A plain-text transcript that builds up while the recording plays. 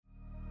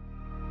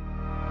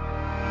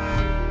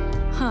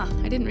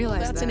I didn't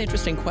realize That's that. an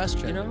interesting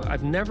question.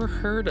 I've never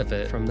heard of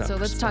it from that So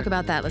let's talk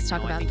about that. Let's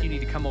talk about I think that. you need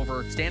to come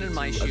over, stand in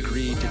my shoes.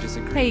 Agree to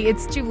disagree. Hey,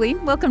 it's Julie.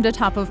 Welcome to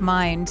Top of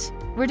Mind.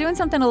 We're doing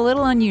something a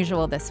little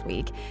unusual this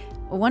week.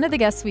 One of the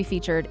guests we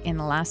featured in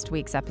last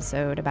week's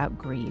episode about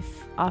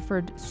grief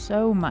offered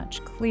so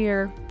much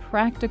clear,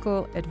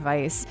 practical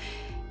advice.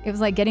 It was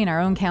like getting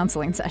our own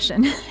counseling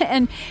session.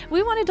 And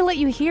we wanted to let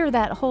you hear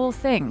that whole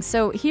thing.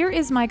 So here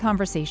is my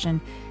conversation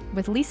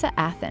with Lisa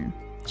Athen.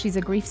 She's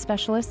a grief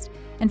specialist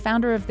and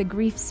founder of the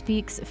Grief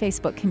Speaks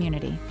Facebook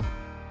community.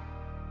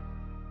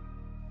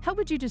 How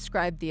would you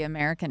describe the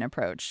American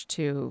approach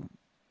to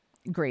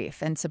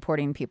grief and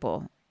supporting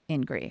people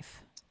in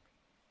grief?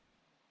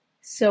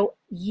 So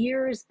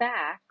years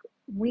back,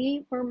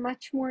 we were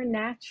much more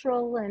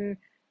natural and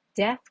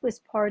death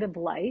was part of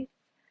life.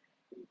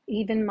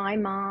 Even my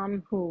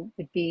mom, who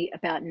would be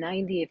about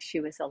 90 if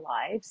she was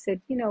alive,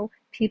 said,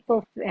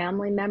 people,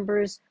 family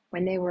members,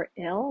 when they were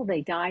ill,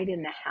 they died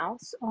in the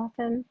house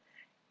often.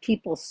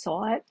 People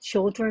saw it.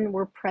 Children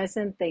were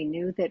present. They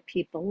knew that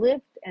people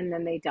lived and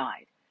then they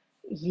died.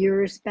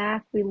 Years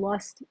back, we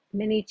lost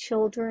many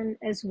children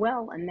as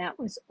well. And that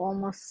was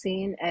almost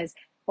seen as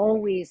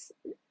always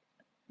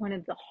one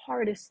of the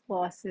hardest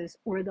losses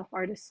or the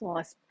hardest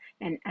loss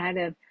and out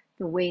of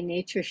the way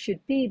nature should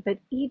be. But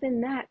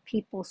even that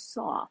people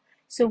saw.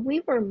 So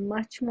we were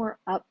much more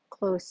up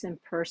close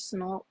and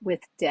personal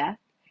with death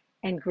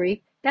and grief.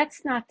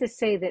 That's not to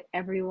say that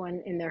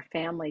everyone in their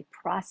family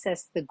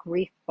processed the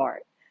grief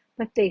part,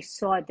 but they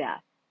saw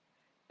death.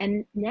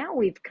 And now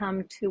we've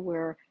come to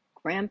where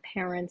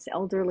grandparents,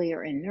 elderly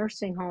are in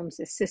nursing homes,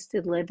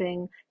 assisted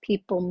living,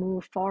 people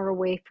move far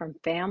away from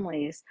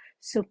families.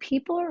 So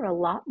people are a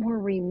lot more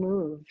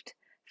removed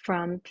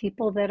from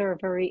people that are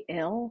very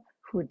ill,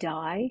 who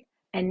die.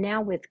 And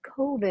now with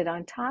COVID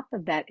on top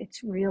of that,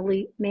 it's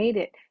really made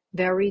it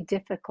very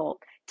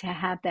difficult to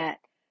have that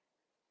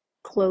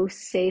close,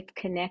 safe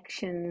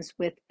connections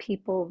with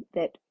people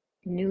that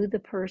knew the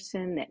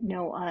person, that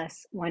know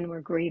us when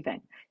we're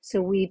grieving.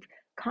 So we've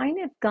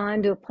kind of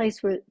gone to a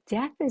place where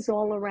death is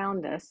all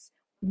around us.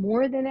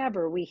 More than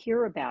ever, we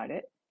hear about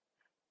it,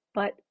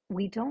 but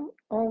we don't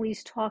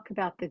always talk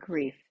about the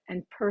grief.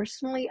 And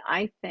personally,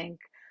 I think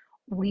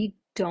we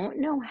don't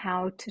know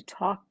how to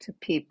talk to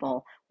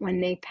people when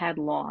they've had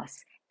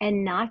loss,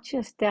 and not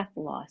just death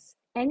loss,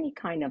 any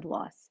kind of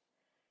loss.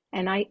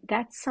 And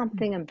that's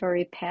something I'm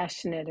very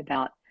passionate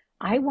about.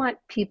 I want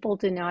people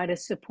to know how to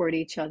support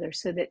each other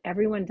so that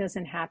everyone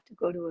doesn't have to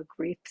go to a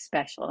grief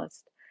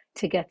specialist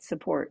to get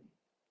support.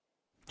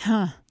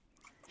 Huh.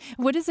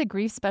 What does a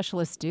grief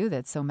specialist do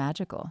that's so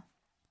magical?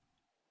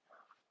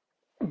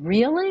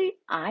 Really,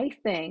 I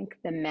think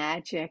the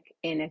magic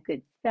in a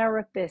good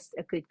therapist,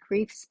 a good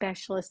grief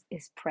specialist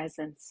is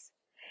presence,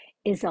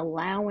 is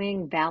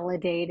allowing,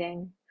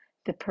 validating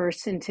the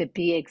person to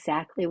be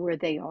exactly where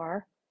they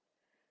are,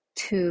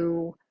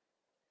 to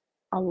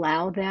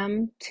allow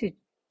them to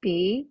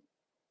be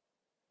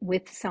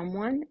with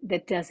someone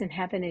that doesn't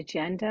have an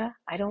agenda.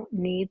 I don't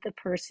need the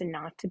person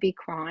not to be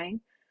crying.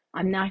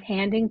 I'm not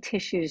handing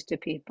tissues to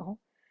people.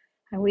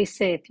 I always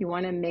say, if you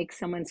want to make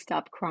someone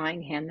stop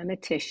crying, hand them a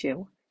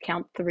tissue,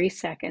 count 3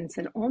 seconds,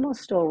 and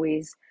almost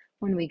always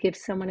when we give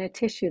someone a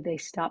tissue, they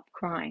stop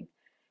crying.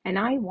 And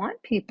I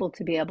want people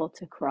to be able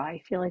to cry.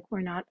 I feel like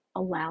we're not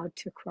allowed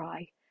to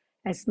cry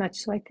as much.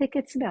 So I think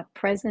it's about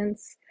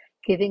presence,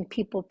 giving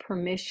people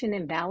permission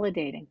and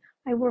validating.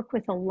 I work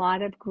with a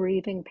lot of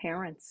grieving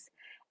parents,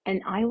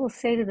 and I will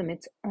say to them,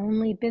 it's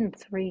only been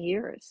 3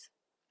 years.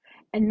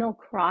 And they'll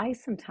cry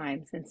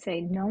sometimes and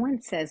say, no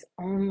one says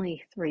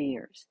only 3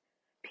 years.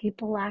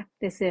 People act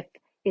as if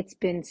it's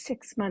been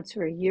 6 months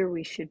or a year,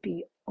 we should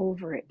be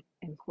over it,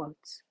 in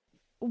quotes.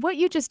 What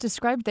you just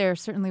described there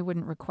certainly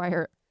wouldn't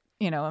require,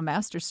 a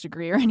master's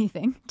degree or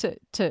anything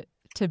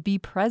to be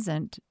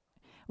present.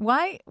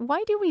 Why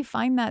do we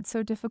find that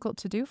so difficult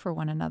to do for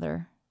one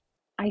another?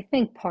 I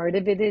think part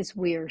of it is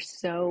we are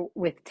so,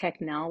 with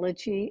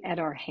technology at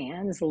our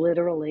hands,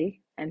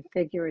 literally and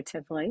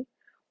figuratively,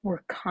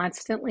 we're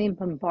constantly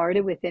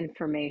bombarded with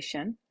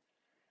information.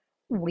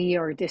 We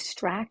are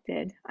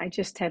distracted. I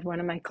just had one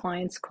of my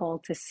clients call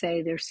to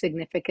say their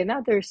significant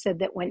other said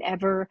that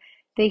whenever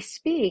they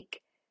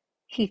speak,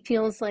 he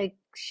feels like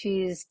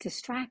she's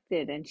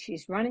distracted and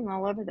she's running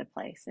all over the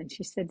place. And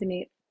she said to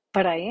me,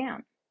 but I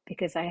am,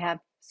 because I have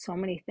so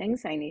many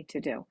things I need to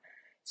do.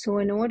 So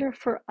in order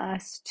for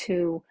us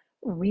to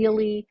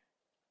really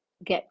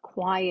get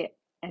quiet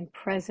and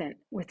present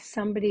with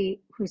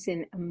somebody who's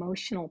in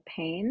emotional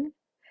pain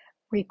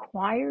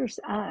requires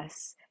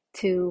us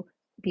to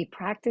be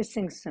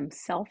practicing some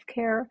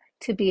self-care,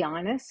 to be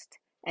honest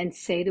and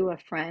say to a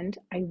friend,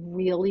 I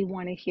really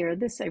want to hear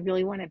this. I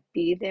really want to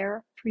be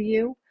there for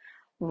you.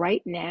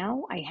 Right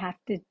now, I have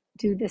to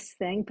do this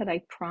thing, but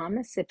I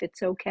promise if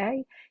it's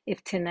okay,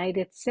 if tonight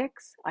at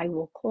 6, I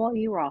will call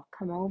you or I'll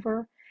come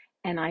over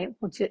and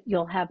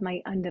you'll have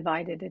my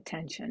undivided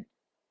attention.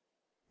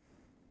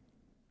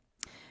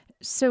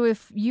 So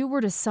if you were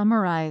to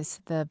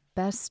summarize the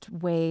best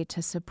way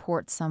to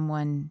support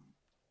someone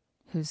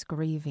who's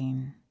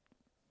grieving,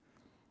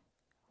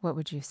 what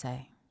would you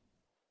say?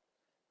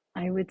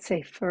 I would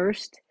say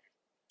first,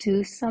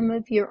 do some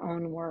of your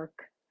own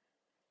work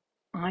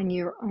on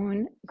your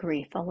own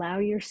grief. Allow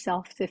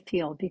yourself to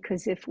feel,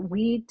 because if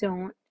we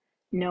don't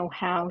know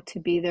how to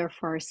be there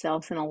for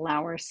ourselves and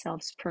allow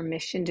ourselves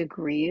permission to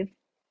grieve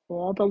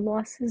all the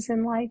losses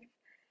in life,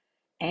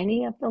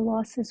 any of the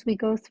losses we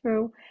go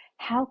through,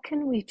 how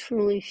can we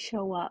truly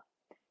show up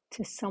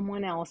to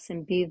someone else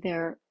and be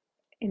there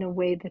in a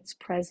way that's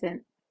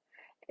present,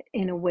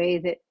 in a way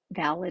that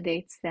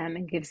validates them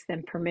and gives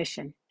them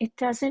permission? It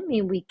doesn't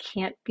mean we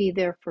can't be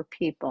there for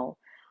people.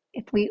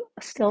 If we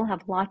still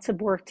have lots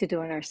of work to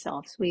do on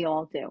ourselves, we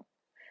all do,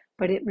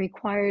 but it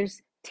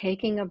requires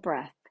taking a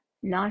breath,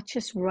 not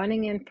just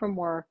running in from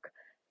work,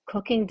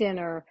 cooking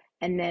dinner,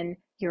 and then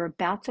you're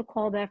about to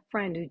call that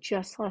friend who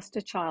just lost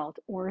a child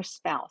or a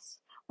spouse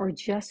or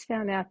just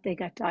found out they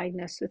got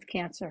diagnosed with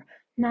cancer.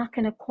 I'm not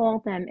going to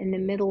call them in the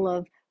middle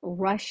of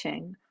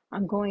rushing.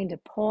 I'm going to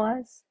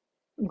pause.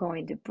 I'm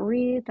going to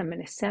breathe. I'm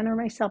going to center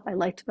myself. I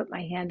like to put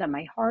my hand on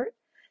my heart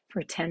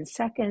for 10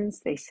 seconds.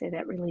 They say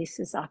that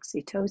releases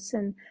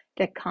oxytocin,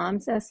 that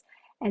calms us.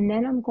 And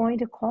then I'm going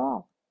to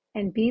call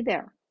and be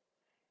there.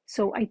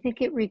 So I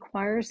think it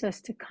requires us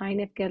to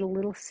kind of get a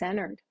little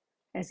centered.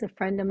 As a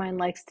friend of mine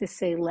likes to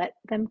say, let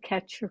them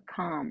catch your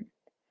calm.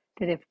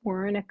 That if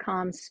we're in a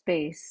calm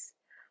space,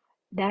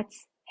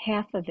 that's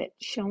half of it,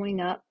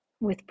 showing up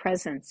with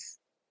presence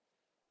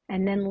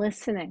and then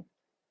listening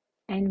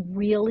and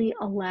really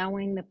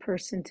allowing the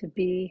person to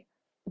be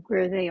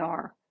where they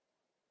are.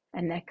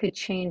 And that could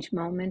change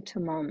moment to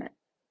moment.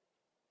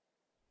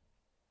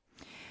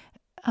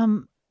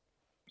 Um,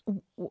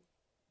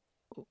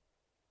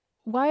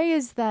 why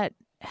is that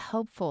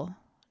helpful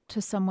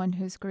to someone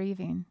who's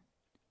grieving?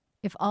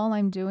 If all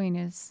I'm doing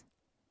is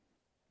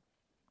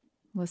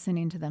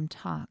listening to them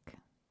talk,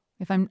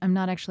 if I'm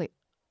not actually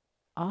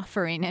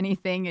offering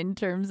anything in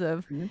terms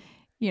of,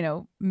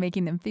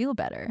 making them feel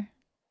better.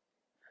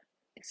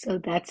 So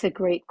that's a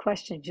great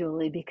question,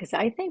 Julie, because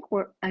I think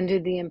we're under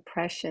the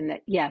impression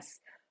that, yes,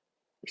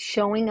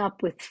 showing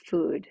up with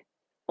food,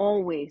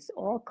 always,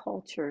 all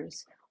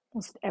cultures,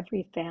 almost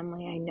every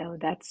family I know,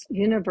 that's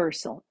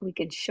universal. We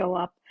can show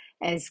up,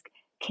 as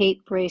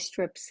Kate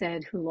Braestrup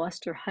said, who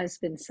lost her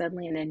husband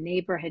suddenly, and a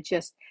neighbor had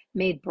just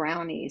made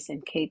brownies.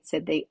 And Kate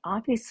said they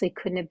obviously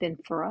couldn't have been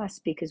for us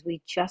because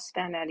we just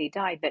found out he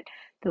died. But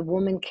the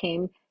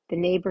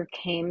neighbor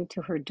came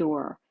to her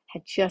door,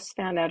 had just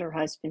found out her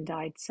husband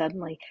died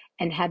suddenly,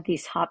 and had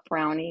these hot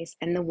brownies.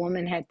 And the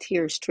woman had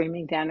tears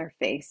streaming down her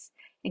face.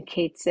 And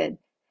Kate said,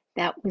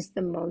 that was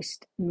the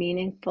most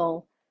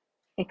meaningful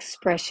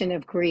expression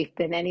of grief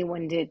that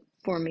anyone did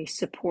for me,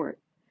 support.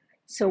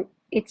 So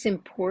it's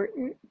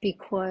important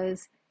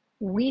because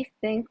we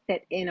think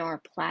that in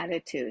our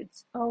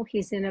platitudes, oh,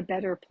 he's in a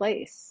better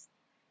place.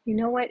 You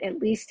know what? At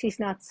least he's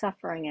not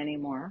suffering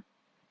anymore.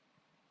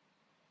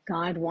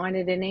 God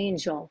wanted an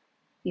angel.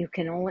 You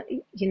can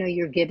only,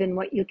 you're given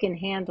what you can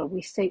handle.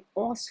 We say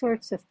all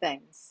sorts of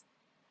things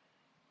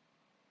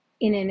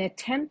in an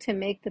attempt to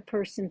make the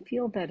person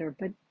feel better,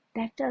 but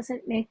that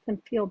doesn't make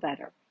them feel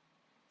better.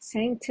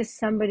 Saying to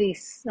somebody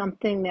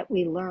something that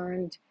we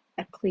learned,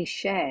 a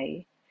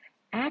cliche,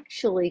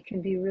 actually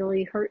can be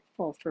really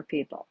hurtful for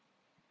people.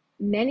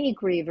 Many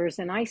grievers,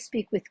 and I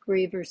speak with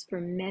grievers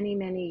for many,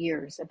 many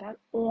years about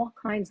all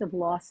kinds of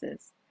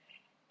losses,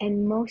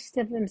 and most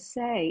of them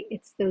say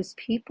it's those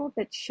people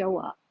that show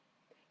up,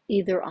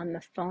 either on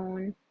the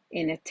phone,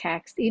 in a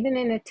text, even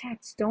in a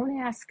text. Don't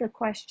ask a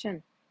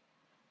question.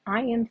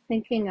 I am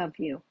thinking of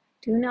you.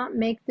 Do not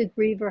make the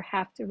griever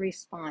have to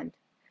respond.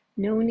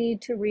 No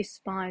need to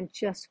respond,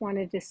 just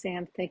wanted to say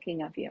I'm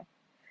thinking of you.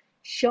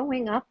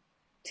 Showing up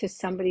to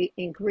somebody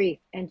in grief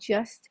and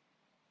just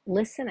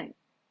listening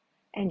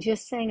and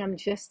just saying, I'm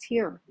just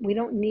here. We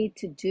don't need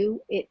to do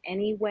it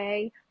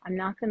anyway. I'm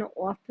not going to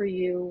offer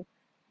you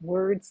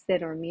words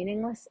that are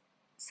meaningless.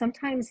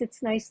 Sometimes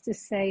it's nice to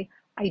say,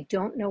 I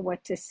don't know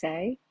what to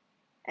say.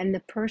 And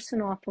the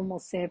person often will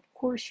say, of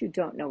course you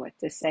don't know what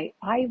to say.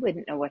 I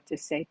wouldn't know what to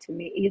say to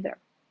me either.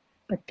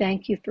 But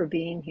thank you for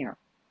being here.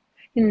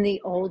 In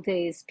the old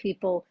days,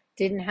 people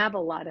didn't have a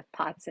lot of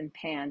pots and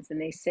pans,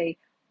 and they say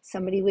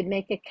somebody would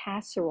make a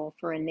casserole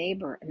for a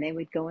neighbor and they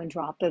would go and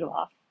drop it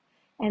off.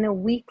 And a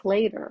week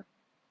later,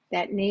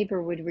 that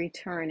neighbor would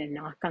return and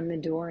knock on the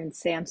door and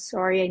say, I'm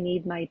sorry, I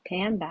need my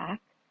pan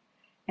back.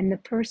 And the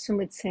person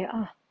would say,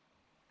 oh,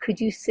 could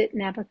you sit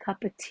and have a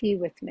cup of tea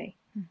with me?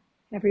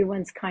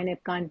 Everyone's kind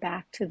of gone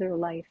back to their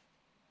life.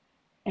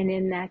 And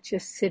in that,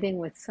 just sitting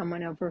with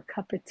someone over a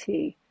cup of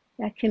tea,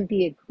 that can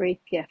be a great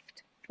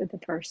gift for the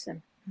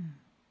person.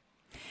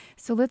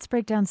 So let's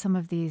break down some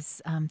of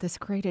these, this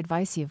great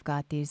advice you've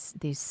got, these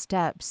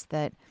steps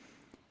that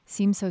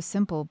seem so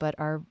simple but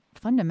are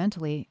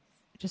fundamentally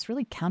just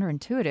really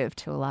counterintuitive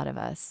to a lot of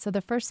us. So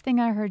the first thing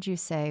I heard you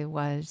say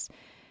was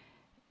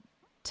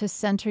to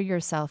center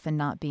yourself and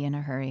not be in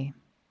a hurry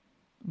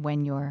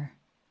when you're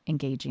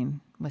engaging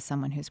with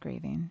someone who's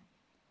grieving.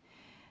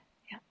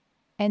 Yeah.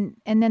 And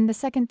then the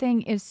second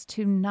thing is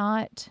to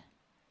not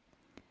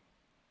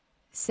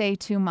say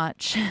too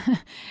much.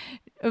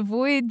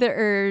 Avoid the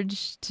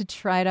urge to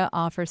try to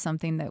offer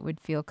something that would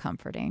feel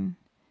comforting,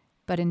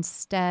 but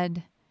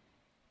instead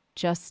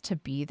just to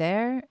be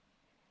there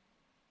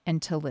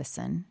and to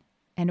listen.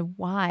 And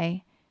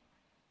why?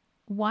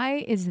 Why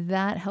is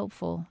that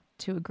helpful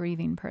to a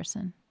grieving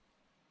person?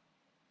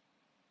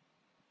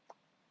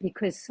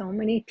 Because so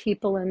many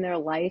people in their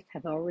life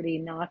have already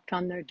knocked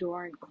on their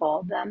door and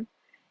called them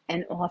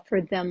and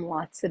offered them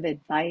lots of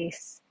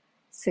advice,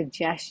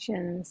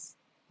 suggestions.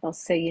 They'll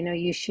say,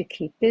 you should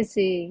keep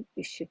busy,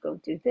 you should go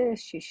do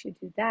this, you should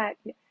do that.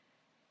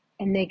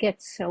 And they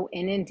get so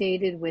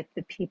inundated with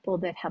the people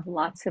that have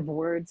lots of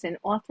words. And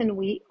often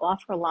we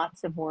offer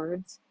lots of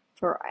words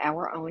for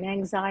our own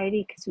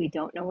anxiety because we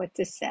don't know what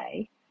to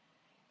say.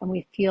 And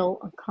we feel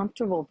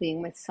uncomfortable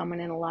being with someone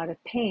in a lot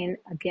of pain,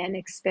 again,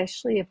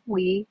 especially if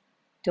we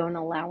don't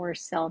allow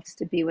ourselves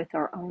to be with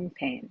our own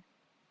pain.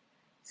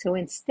 So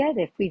instead,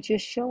 if we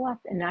just show up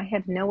and I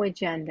have no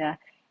agenda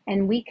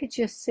and we could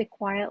just sit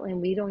quietly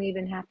and we don't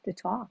even have to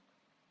talk,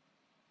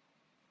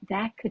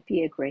 that could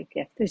be a great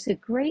gift. There's a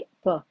great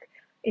book.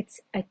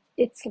 It's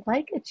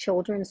like a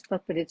children's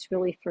book, but it's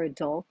really for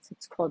adults.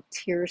 It's called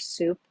Tear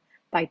Soup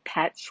by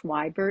Pat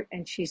Schweibert,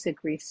 and she's a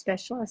grief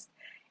specialist.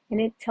 And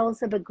it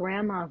tells of a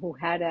grandma who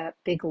had a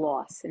big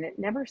loss, and it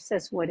never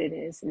says what it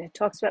is. And it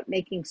talks about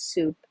making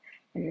soup,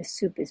 and the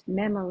soup is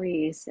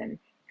memories and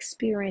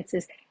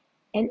experiences.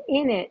 And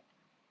in it,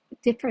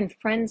 different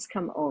friends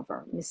come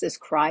over. Mrs.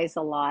 cries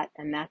a lot,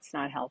 and that's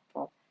not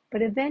helpful.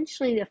 But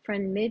eventually the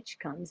friend Midge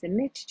comes, and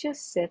Midge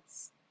just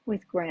sits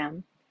with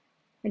Gram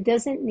and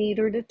doesn't need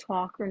her to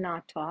talk or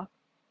not talk,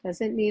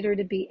 doesn't need her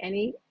to be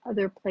any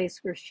other place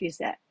where she's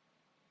at.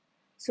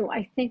 So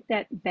I think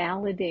that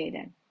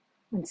validating,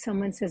 when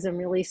someone says, I'm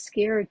really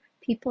scared,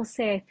 people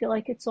say, I feel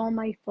like it's all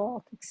my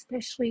fault,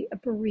 especially a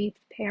bereaved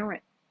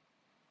parent.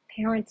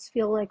 Parents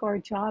feel like our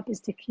job is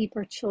to keep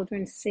our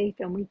children safe,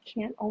 and we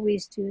can't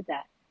always do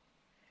that.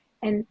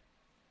 And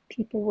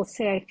people will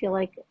say, I feel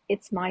like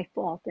it's my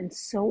fault. And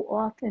so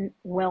often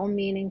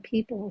well-meaning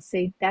people will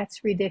say,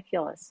 that's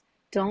ridiculous.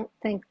 Don't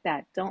think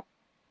that.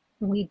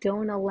 We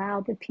don't allow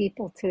the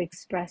people to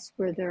express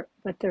what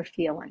they're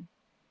feeling.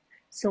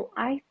 So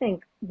I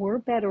think we're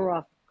better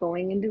off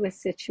going into a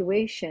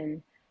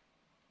situation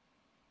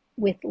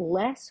with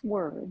less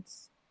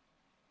words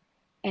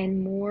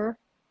and more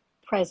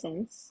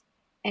presence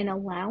and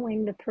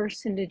allowing the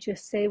person to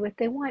just say what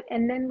they want.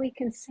 And then we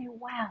can say,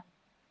 wow,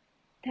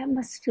 that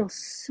must feel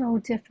so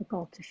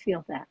difficult to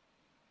feel that.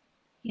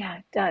 Yeah,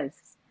 it does.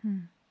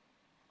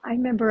 I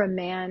remember a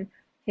man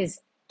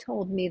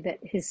told me that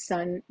his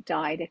son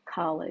died at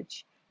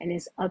college and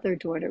his other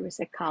daughter was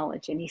at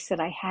college. And he said,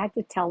 I had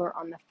to tell her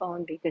on the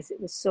phone because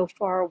it was so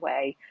far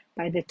away.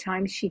 By the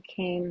time she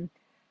came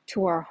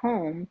to our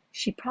home,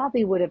 she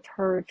probably would have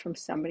heard from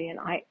somebody.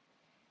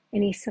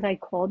 And he said, I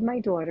called my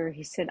daughter.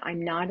 He said,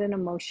 I'm not an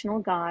emotional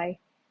guy.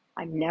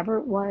 I never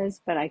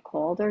was, but I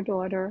called our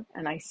daughter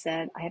and I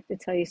said, I have to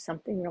tell you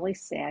something really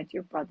sad.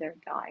 Your brother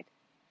died.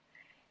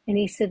 And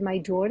he said, my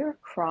daughter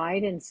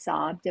cried and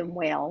sobbed and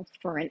wailed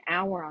for an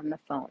hour on the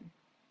phone.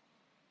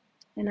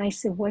 And I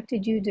said, what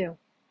did you do?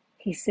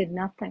 He said,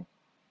 nothing.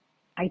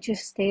 I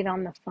just stayed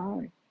on the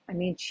phone. I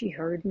mean, she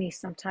heard me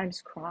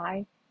sometimes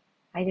cry.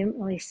 I didn't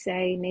really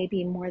say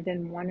maybe more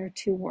than one or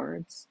two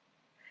words.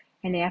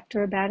 And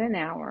after about an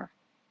hour,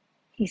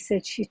 he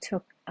said she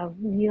took a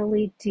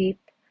really deep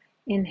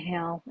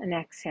inhale and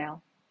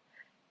exhale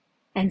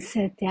and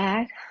said,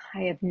 Dad,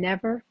 I have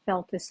never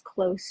felt as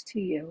close to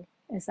you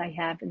as I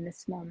have in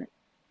this moment.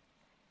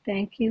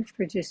 Thank you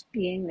for just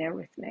being there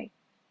with me.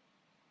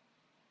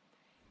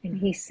 And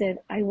he said,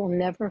 I will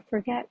never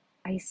forget.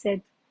 I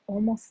said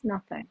almost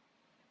nothing,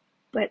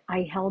 but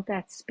I held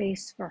that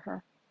space for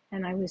her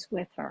and I was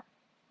with her.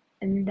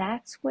 And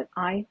that's what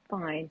I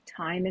find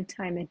time and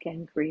time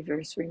again,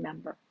 grievers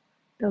remember,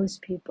 those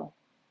people.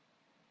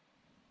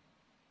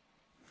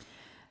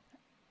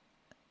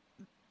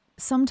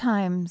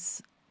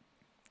 Sometimes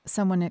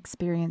someone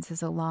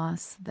experiences a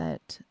loss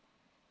that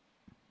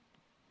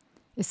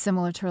is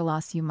similar to a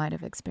loss you might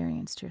have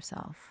experienced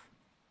yourself.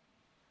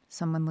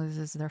 Someone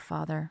loses their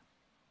father.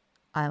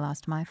 I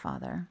lost my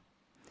father.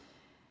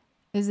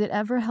 Is it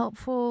ever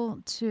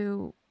helpful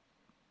to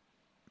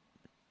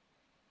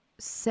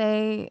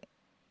say,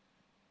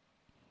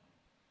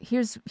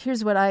 here's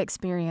what I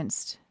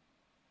experienced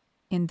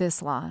in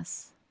this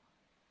loss?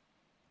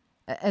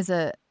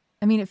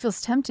 It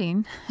feels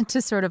tempting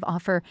to sort of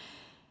offer,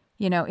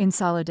 in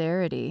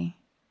solidarity,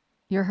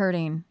 you're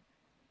hurting.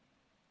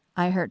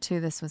 I hurt too.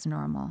 This was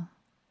normal.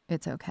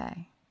 It's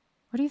okay.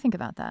 What do you think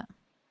about that?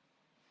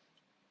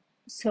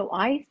 So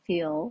I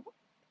feel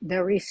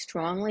very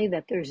strongly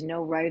that there's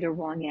no right or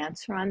wrong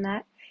answer on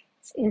that.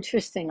 It's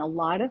interesting. A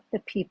lot of the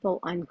people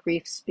on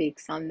Grief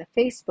Speaks on the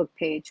Facebook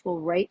page will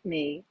write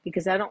me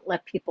because I don't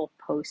let people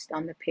post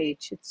on the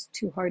page. It's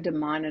too hard to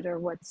monitor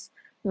what's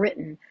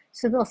written.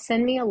 So they'll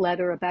send me a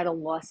letter about a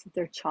loss of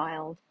their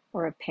child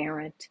or a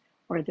parent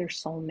or their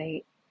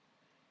soulmate.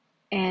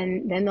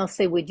 And then they'll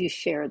say, would you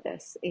share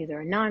this,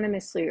 either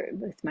anonymously or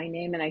with my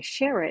name? And I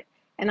share it.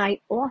 And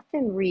I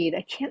often read,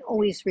 I can't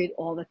always read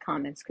all the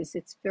comments because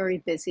it's very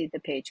busy,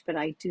 the page, but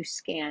I do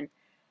scan.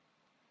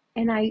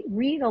 And I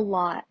read a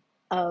lot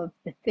of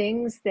the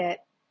things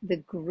that the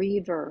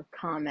griever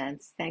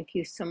comments, thank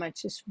you so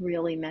much, this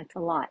really meant a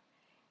lot.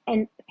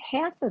 And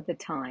half of the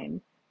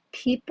time,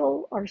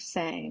 people are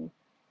saying,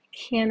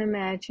 can't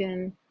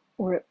imagine,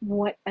 or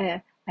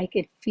I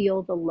could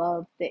feel the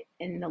love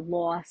and the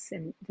loss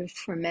and the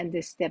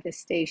tremendous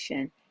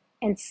devastation.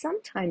 And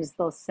sometimes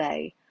they'll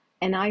say,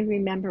 and I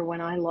remember when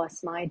I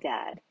lost my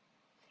dad,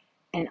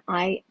 and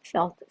I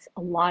felt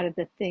a lot of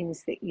the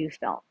things that you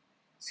felt.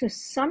 So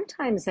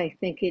sometimes I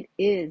think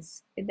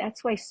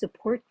that's why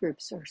support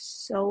groups are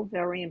so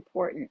very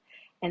important.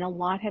 And a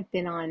lot have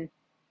been on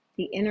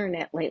the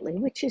internet lately,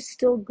 which is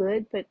still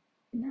good, but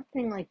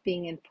nothing like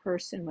being in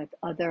person with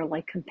other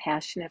like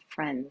compassionate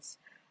friends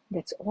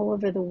that's all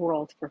over the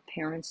world for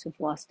parents who've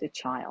lost a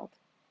child.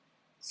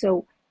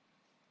 So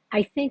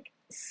I think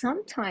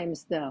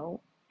sometimes though,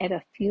 at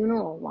a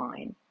funeral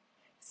line,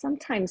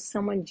 sometimes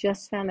someone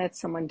just found out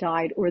someone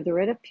died, or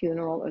they're at a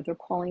funeral, or they're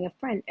calling a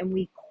friend, and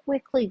we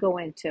quickly go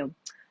into,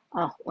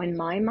 when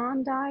my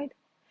mom died.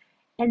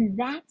 And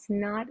that's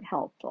not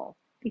helpful,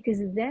 because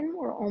then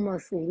we're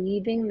almost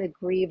leaving the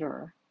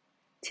griever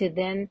to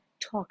then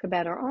talk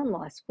about our own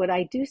loss. What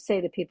I do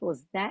say to people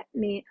is that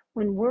when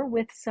we're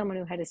with someone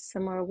who had a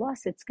similar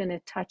loss, it's going to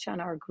touch on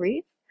our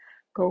grief.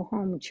 Go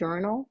home,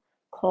 journal,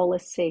 call a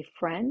safe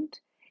friend.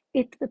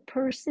 If the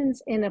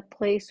person's in a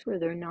place where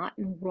they're not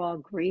in raw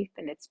grief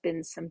and it's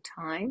been some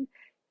time,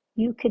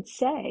 you could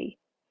say,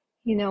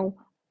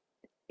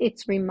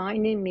 it's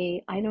reminding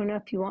me, I don't know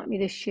if you want me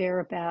to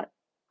share about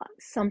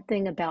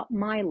something about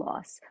my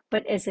loss,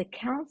 but as a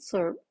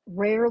counselor,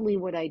 rarely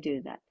would I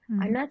do that.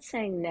 I'm not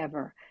saying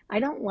never. I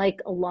don't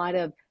like a lot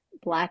of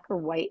black or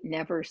white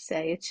never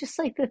say. It's just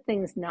like the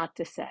things not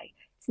to say.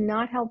 It's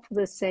not helpful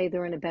to say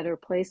they're in a better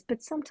place,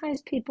 but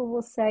sometimes people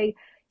will say,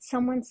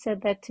 someone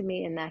said that to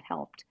me and that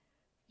helped.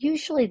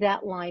 Usually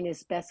that line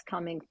is best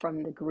coming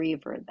from the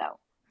griever, though.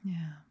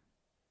 Yeah.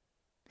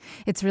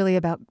 It's really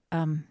about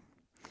kind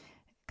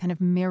of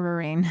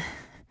mirroring,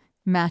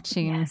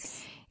 matching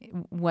Yes.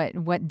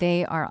 what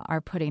they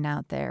are putting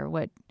out there,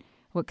 what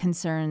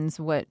concerns,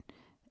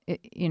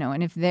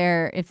 and if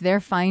they're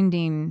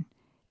finding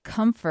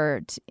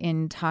comfort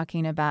in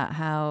talking about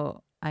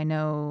how I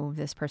know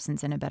this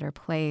person's in a better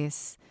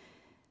place,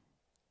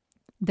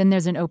 then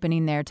there's an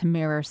opening there to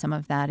mirror some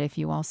of that if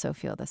you also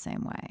feel the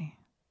same way.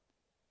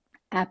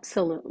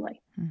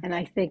 Absolutely. And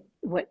I think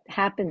what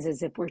happens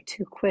is if we're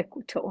too quick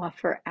to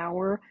offer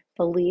our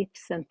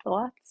beliefs and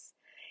thoughts,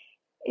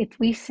 if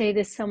we say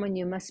to someone,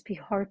 you must be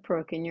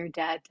heartbroken, your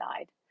dad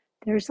died,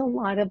 there's a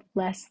lot of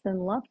less than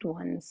loved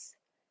ones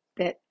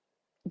that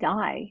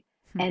die.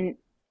 And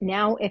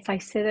now if I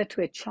say that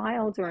to a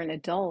child or an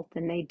adult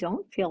and they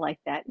don't feel like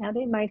that, now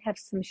they might have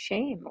some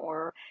shame,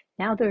 or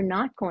now they're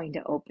not going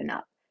to open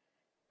up.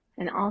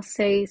 And I'll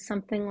say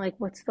something like,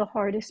 what's the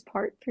hardest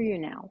part for you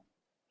now?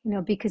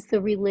 Because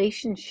the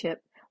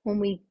relationship,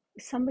 when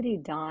somebody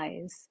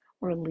dies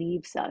or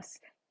leaves us,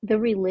 the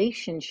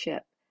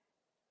relationship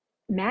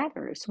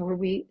matters.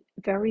 We're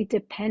very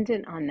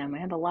dependent on them. I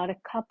have a lot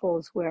of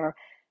couples where,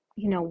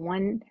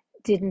 one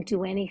didn't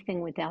do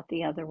anything without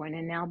the other one,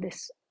 and now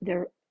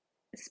their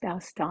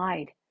spouse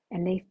died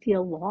and they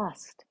feel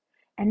lost.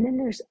 And then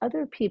there's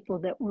other people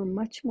that were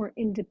much more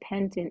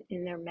independent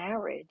in their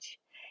marriage,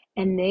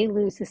 and they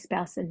lose a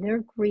spouse and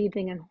they're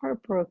grieving and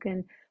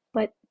heartbroken,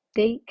 but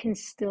they can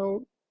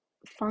still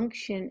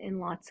function in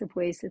lots of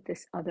ways that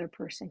this other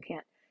person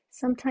can't.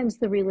 Sometimes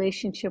the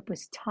relationship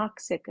was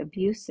toxic,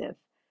 abusive.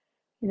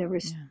 There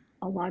was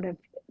a lot of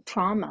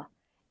trauma.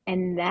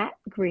 And that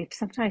grief,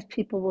 sometimes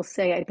people will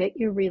say, I bet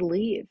you're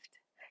relieved.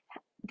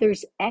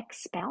 There's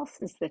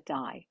ex-spouses that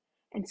die.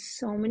 And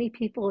so many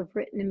people have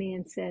written to me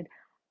and said,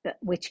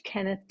 which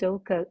Kenneth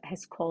Doka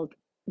has called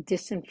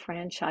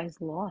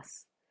disenfranchised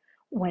loss,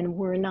 when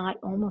we're not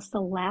almost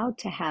allowed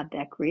to have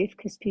that grief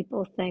because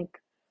people think,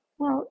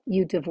 well,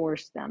 you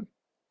divorced them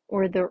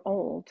or they're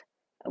old.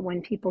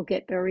 When people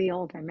get very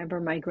old, I remember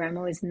my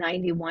grandma was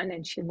 91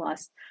 and she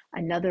lost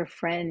another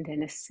friend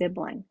and a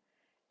sibling.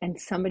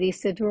 And somebody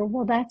said to her,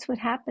 well, that's what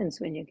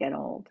happens when you get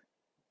old.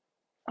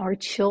 Our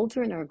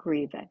children are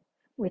grieving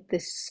with the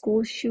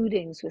school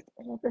shootings, with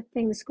all the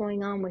things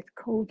going on with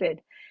COVID.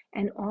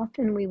 And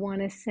often we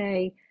want to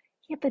say,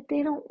 yeah, but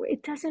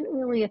it doesn't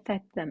really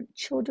affect them.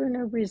 Children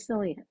are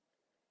resilient.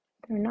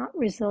 They're not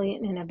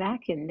resilient in a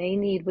vacuum. They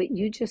need what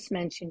you just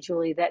mentioned,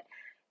 Julie,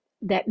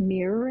 that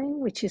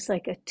mirroring, which is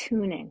like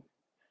attuning.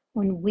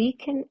 When we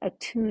can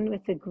attune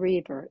with the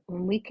griever,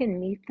 when we can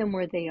meet them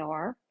where they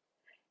are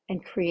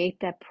and create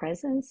that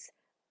presence,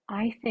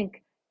 I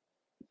think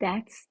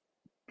that's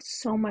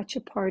so much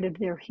a part of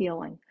their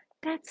healing.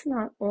 That's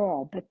not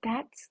all, but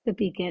that's the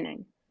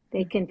beginning.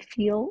 They can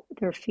feel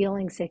their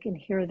feelings, they can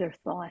hear their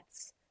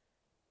thoughts.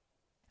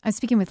 I'm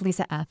speaking with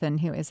Lisa Athen,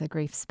 who is a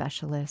grief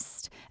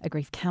specialist, a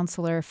grief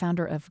counselor,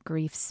 founder of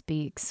Grief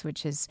Speaks,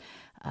 which is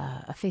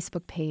a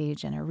Facebook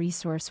page and a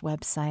resource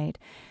website.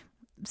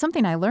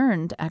 something I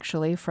learned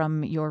actually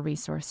from your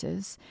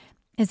resources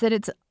is that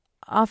it's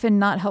often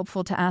not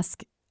helpful to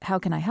ask, how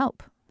can I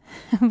help?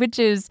 Which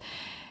is,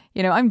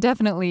 I'm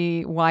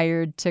definitely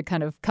wired to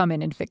kind of come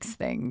in and fix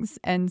things.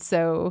 And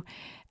so,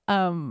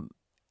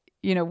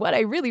 what I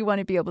really want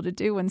to be able to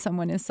do when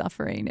someone is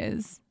suffering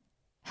is,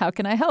 how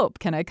can I help?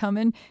 Can I come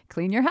and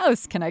clean your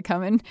house? Can I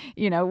come and,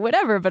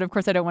 whatever? But of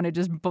course, I don't want to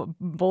just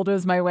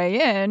bulldoze my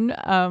way in.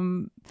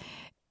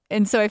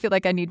 And so I feel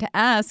like I need to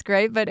ask,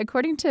 right? But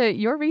according to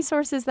your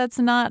resources, that's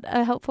not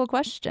a helpful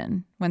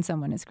question when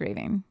someone is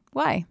grieving.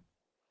 Why?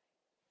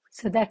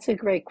 So that's a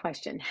great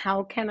question.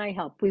 How can I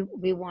help?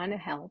 We want to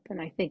help,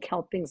 and I think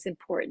helping is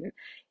important.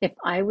 If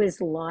I was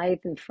live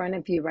in front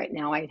of you right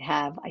now,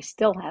 I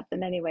still have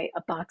them anyway,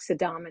 a box of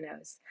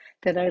dominoes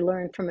that I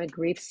learned from a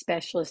grief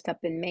specialist up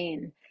in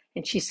Maine.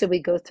 And she said we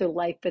go through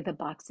life with a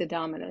box of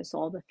dominoes,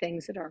 all the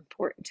things that are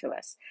important to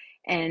us.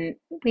 And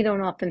we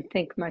don't often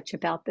think much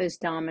about those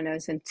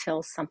dominoes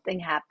until something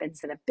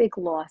happens and a big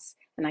loss,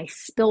 and I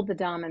spill the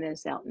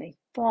dominoes out and they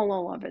fall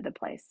all over the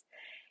place.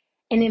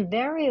 And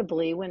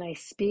invariably, when I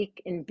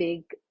speak in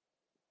big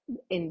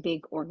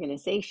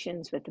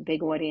organizations with a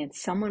big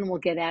audience, someone will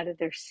get out of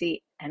their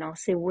seat and I'll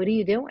say, "What are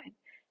you doing?"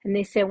 And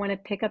they say, "I want to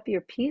pick up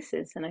your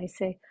pieces." And I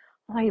say,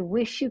 "Oh, I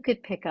wish you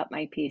could pick up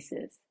my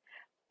pieces,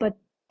 but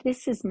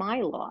this is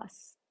my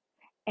loss.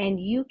 And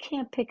you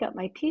can't pick up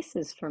my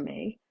pieces for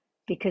me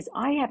because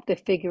I have to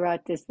figure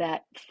out, does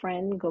that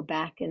friend go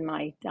back in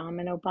my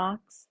domino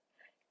box?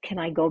 Can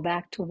I go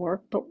back to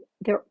work?" But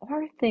there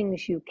are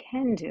things you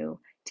can do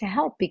to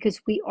help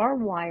because we are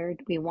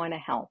wired, we want to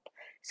help.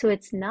 So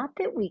it's not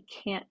that we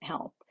can't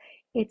help.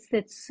 It's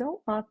that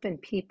so often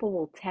people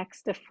will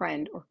text a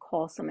friend or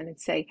call someone and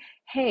say,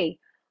 "Hey,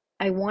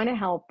 I want to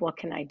help. What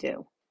can I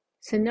do?"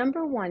 So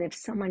number one, if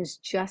someone's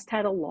just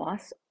had a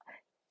loss,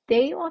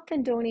 they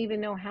often don't even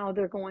know how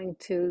they're going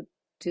to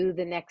do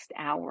the next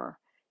hour.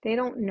 They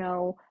don't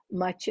know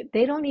much.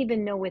 They don't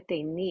even know what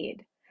they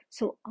need.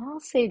 So I'll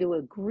say to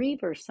a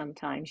griever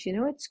sometimes,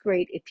 it's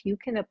great if you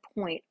can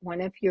appoint one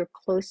of your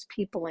close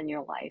people in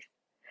your life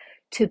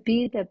to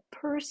be the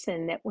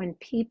person that when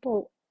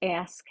people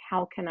ask,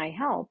 "How can I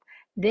help?"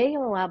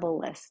 they'll have a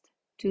list,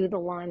 do the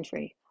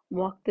laundry,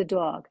 walk the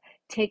dog,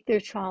 take their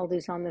child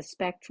who's on the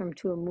spectrum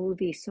to a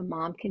movie so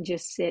mom can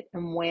just sit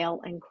and wail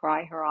and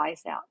cry her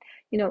eyes out,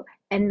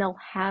 and they'll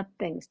have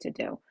things to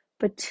do.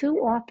 But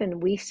too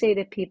often we say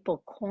to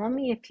people, "Call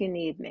me if you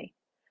need me."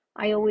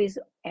 I always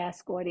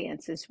ask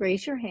audiences,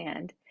 raise your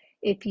hand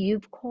if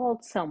you've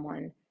called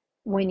someone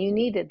when you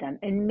needed them,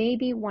 and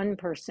maybe one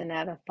person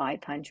out of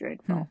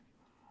 500 will.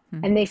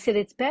 And they said,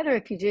 "It's better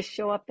if you just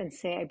show up and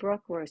say, 'I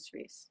brought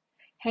groceries.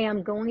 Hey,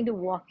 I'm going to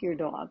walk your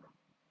dog.'"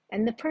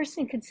 And the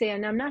person could say,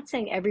 and I'm not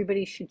saying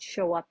everybody should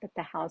show up at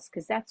the house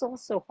because that's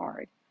also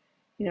hard.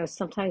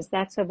 Sometimes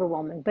that's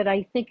overwhelming. But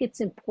I think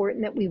it's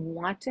important that we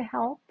want to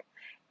help.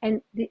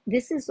 And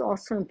this is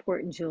also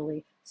important,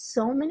 Julie.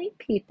 So many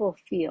people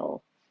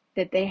feel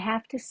that they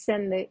have to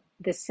send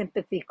the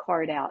sympathy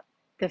card out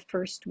the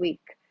first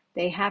week.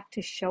 They have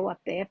to show up.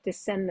 They have to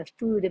send the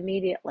food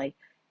immediately.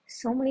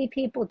 So many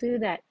people do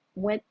that.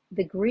 What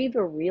the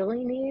griever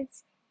really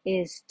needs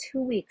is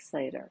 2 weeks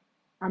later,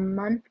 a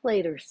month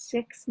later,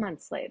 6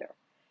 months later.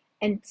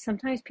 And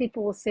sometimes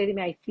people will say to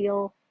me, "I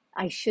feel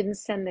I shouldn't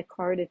send the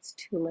card, it's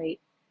too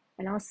late."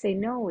 And I'll say,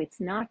 "No, it's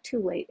not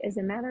too late. As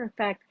a matter of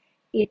fact,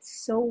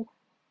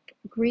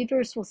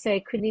 grievers will say, I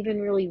couldn't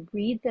even really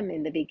read them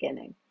in the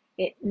beginning.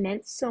 It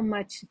meant so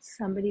much that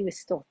somebody was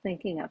still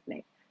thinking of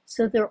me."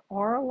 So there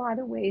are a lot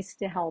of ways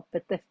to help,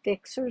 but the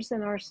fixers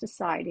in our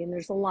society, and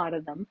there's a lot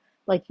of them,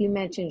 like you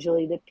mentioned,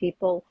 Julie, that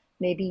people,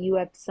 maybe you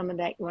have some of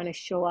that you want to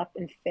show up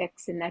and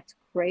fix, and that's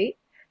great.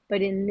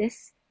 But in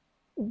this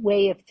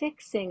way of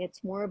fixing,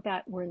 it's more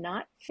about we're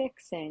not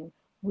fixing.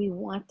 We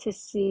want to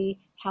see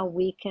how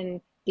we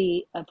can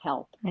be of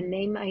help. And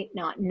they might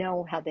not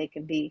know how they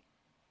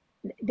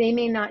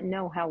may not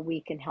know how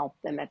we can help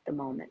them at the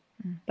moment.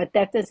 But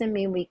that doesn't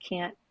mean we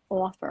can't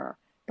offer,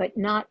 but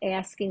not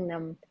asking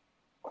them,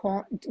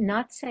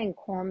 not saying,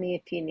 "Call me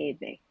if you need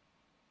me."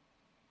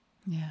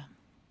 Yeah.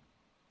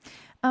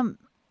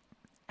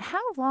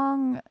 How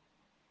long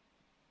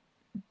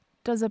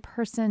does a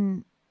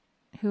person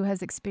who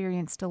has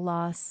experienced a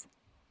loss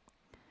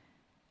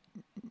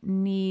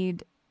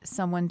need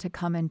someone to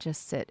come and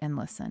just sit and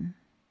listen?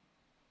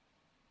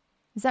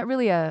 Is that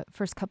really a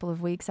first couple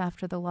of weeks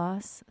after the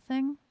loss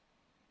thing?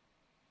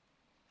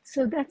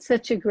 So that's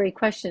such a great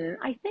question. And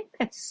I think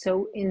that's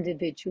so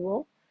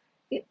individual.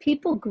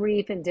 People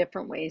grieve in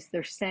different ways.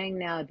 They're saying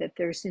now that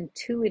there's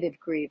intuitive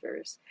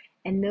grievers,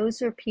 and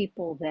those are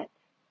people that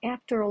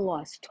after a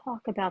loss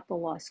talk about the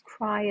loss,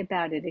 cry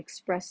about it,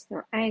 express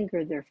their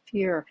anger, their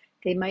fear.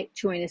 They might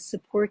join a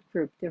support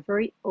group. They're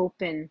very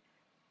open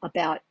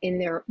about in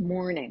their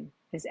mourning.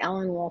 As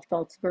Alan Wall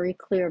felt very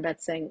clear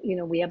about saying,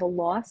 we have a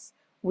loss,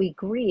 we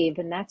grieve,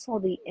 and that's all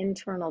the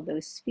internal,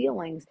 those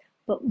feelings.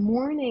 But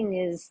mourning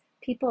is,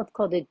 people have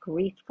called it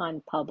grief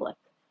gone public.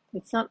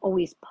 It's not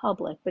always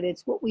public, but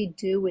it's what we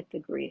do with the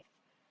grief.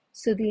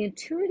 So the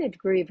intuitive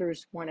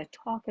grievers want to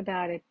talk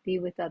about it, be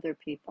with other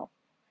people.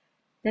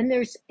 Then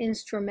there's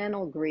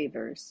instrumental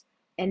grievers,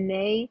 and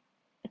they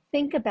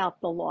think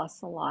about the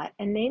loss a lot,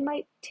 and they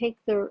might take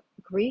their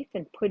grief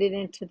and put it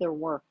into their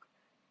work.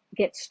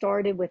 Get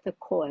started with a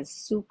cause.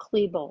 Sue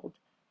Klebold,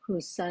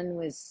 whose son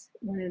was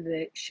one of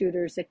the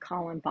shooters at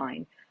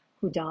Columbine,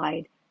 who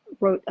died,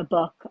 wrote a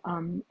book,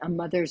 A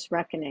Mother's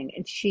Reckoning,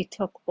 and she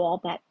took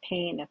all that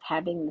pain of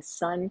having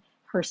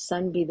her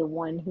son be the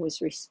one who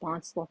was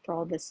responsible for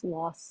all this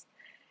loss.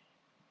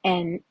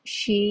 And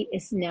she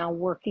is now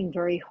working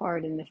very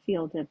hard in the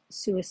field of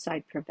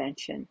suicide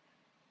prevention,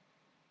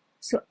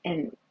 so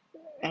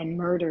and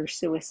murder,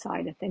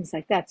 suicide, and things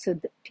like that. So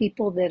the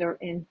people that are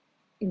in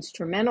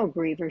instrumental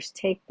grievers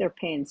take their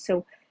pain.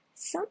 So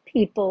some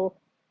people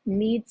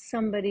need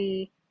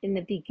somebody in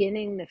the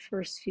beginning, the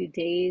first few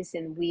days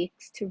and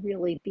weeks, to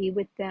really be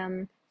with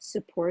them,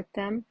 support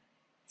them.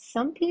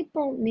 Some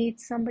people need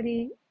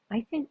somebody.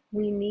 I think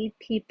we need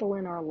people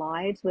in our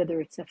lives,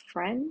 whether it's a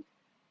friend,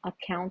 a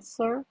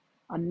counselor,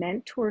 a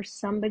mentor,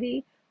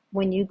 somebody.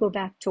 When you go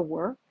back to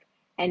work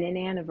and an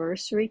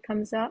anniversary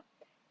comes up,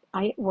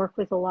 I work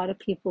with a lot of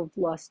people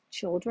who've lost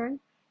children,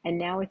 and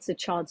now it's a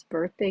child's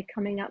birthday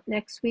coming up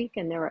next week,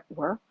 and they're at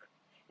work,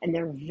 and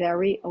they're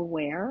very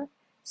aware.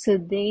 So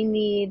they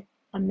need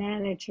a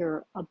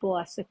manager, a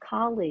boss, a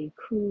colleague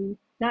who,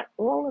 not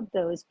all of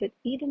those, but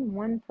even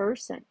one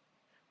person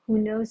who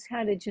knows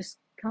how to just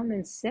come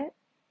and sit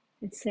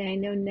and say, I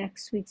know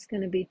next week's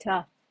going to be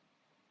tough.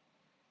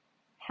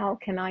 How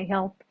can I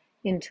help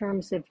in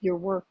terms of your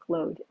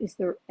workload? Is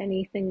there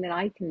anything that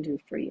I can do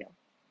for you?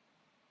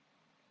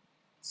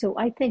 So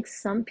I think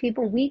some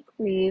people, we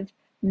grieve.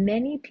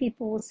 Many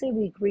people will say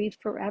we grieve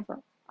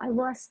forever. I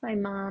lost my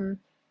mom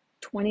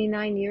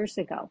 29 years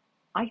ago.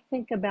 I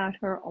think about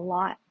her a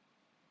lot.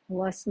 I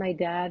lost my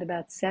dad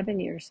about 7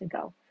 years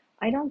ago.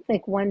 I don't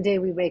think one day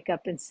we wake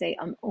up and say,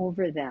 I'm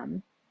over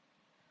them.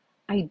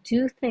 I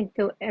do think,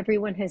 though,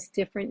 everyone has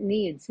different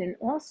needs. And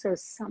also,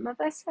 some of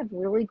us have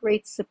really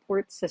great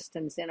support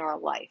systems in our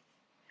life.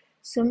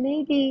 So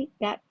maybe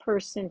that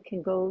person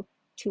can go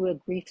to a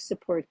grief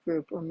support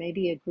group or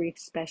maybe a grief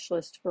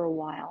specialist for a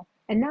while.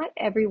 And not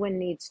everyone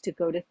needs to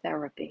go to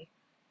therapy.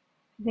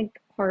 I think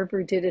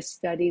Harvard did a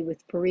study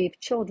with bereaved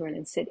children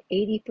and said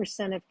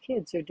 80% of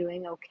kids are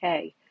doing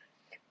okay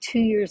 2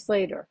 years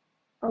later.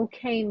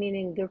 Okay,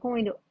 meaning they're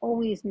going to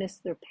always miss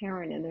their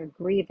parent and they're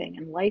grieving,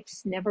 and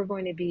life's never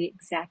going to be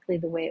exactly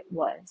the way it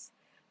was.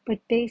 But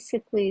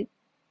basically,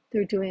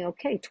 they're doing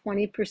okay.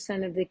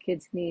 20% of the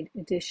kids need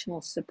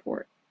additional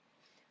support.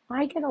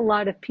 I get a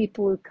lot of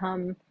people who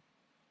come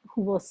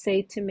who will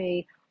say to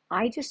me,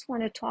 I just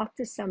want to talk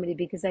to somebody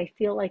because I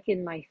feel like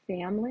in my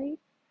family,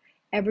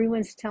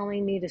 everyone's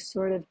telling me to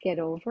sort of get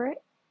over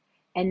it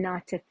and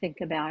not to think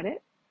about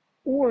it.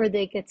 Or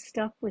they get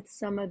stuck with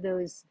some of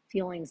those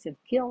feelings of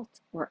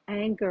guilt or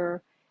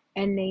anger,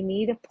 and they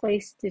need a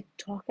place to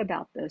talk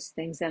about those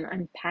things and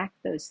unpack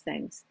those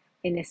things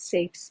in a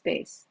safe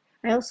space.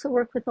 I also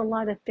work with a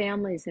lot of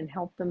families and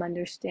help them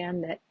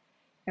understand that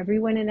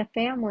everyone in a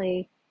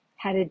family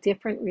had a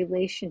different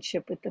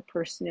relationship with the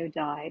person who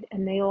died,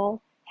 and they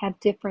all have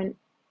different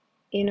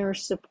inner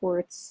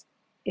supports.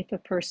 If a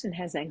person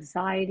has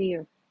anxiety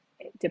or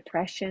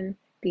depression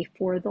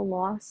before the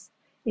loss,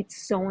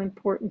 it's so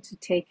important to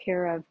take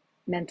care of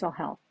mental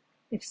health.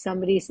 If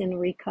somebody's in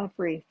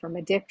recovery from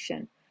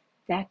addiction,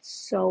 that's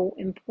so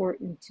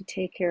important to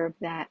take care of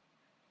that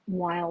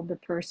while the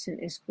person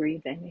is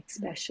grieving,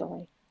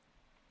 especially.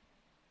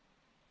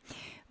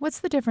 What's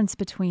the difference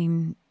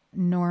between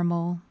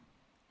normal,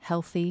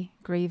 healthy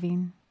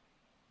grieving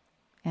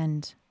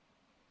and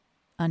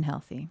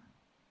unhealthy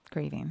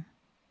grieving?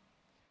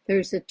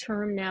 There's a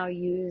term now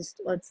used,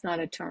 well, it's not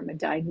a term, a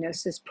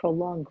diagnosis,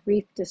 prolonged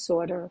grief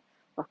disorder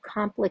or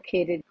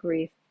complicated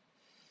grief.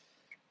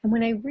 And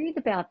when I read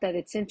about that,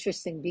 it's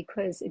interesting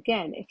because,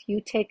 again, if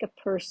you take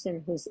a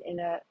person who's in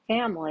a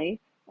family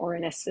or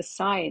in a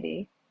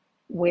society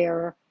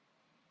where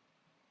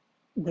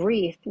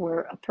grief,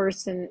 where a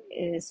person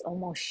is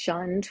almost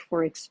shunned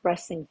for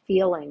expressing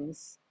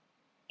feelings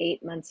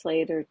 8 months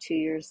later, 2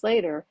 years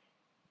later,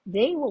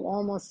 they will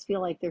almost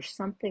feel like there's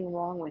something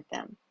wrong with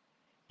them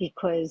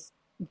because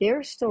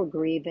they're still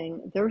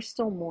grieving, they're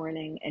still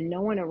mourning, and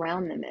no one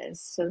around them is,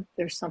 so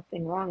there's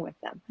something wrong with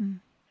them. Mm.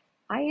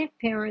 I have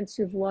parents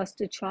who've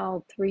lost a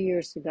child 3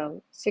 years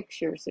ago,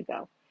 6 years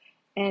ago,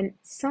 and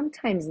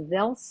sometimes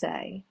they'll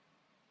say,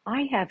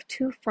 I have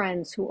 2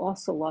 friends who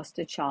also lost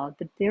a child,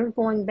 but they're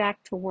going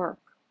back to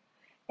work,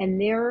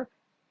 and they're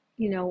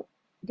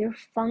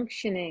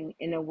functioning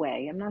in a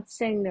way. I'm not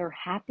saying they're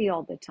happy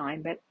all the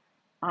time, but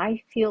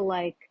I feel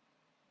like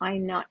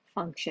I'm not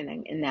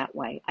functioning in that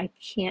way. I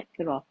can't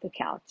get off the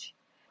couch.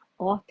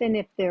 Often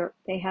if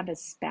they have a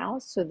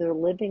spouse or they're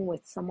living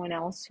with someone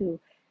else who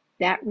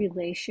that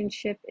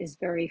relationship is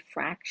very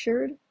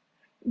fractured,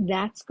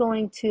 that's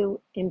going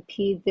to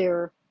impede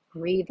their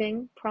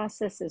grieving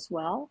process as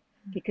well.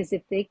 Because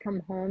if they come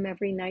home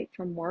every night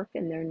from work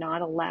and they're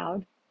not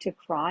allowed to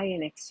cry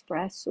and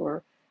express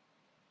or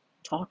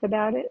talk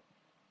about it,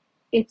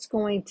 it's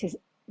going to,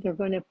 they're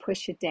going to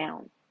push it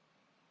down,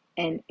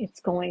 and it's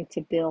going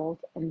to build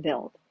and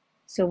build.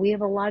 So we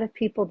have a lot of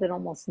people that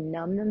almost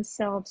numb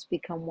themselves,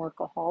 become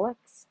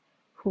workaholics,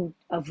 who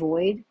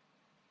avoid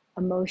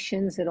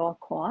emotions at all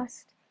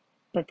cost,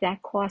 but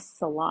that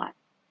costs a lot,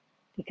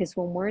 because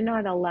when we're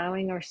not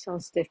allowing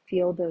ourselves to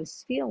feel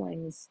those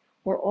feelings,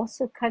 we're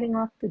also cutting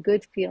off the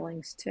good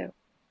feelings too.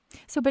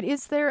 So, but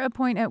is there a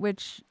point at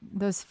which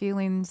those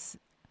feelings,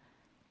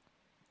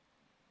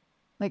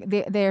 like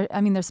they're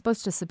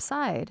supposed to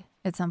subside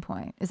at some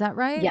point? Is that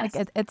right? Yes,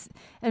 Like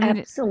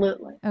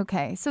absolutely.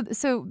 okay. So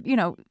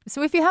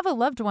if you have a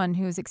loved one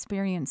who's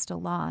experienced a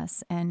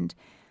loss and,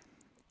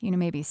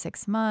 maybe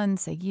 6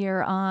 months, a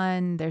year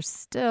on, they're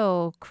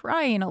still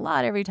crying a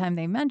lot every time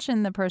they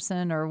mention the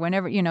person, or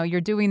whenever,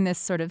 you're doing this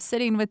sort of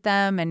sitting with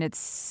them, and it's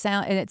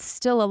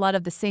still a lot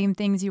of the same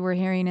things you were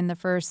hearing in the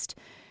first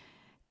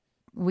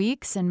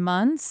weeks and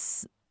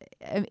months.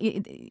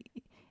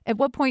 At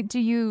what point do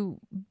you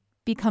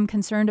become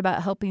concerned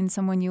about helping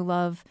someone you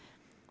love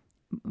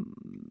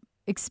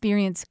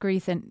experience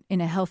grief in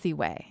a healthy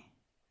way?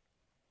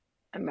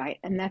 Right.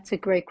 And that's a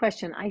great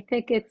question. I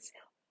think it's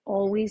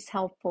always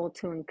helpful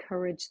to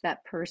encourage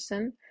that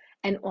person.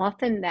 And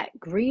often that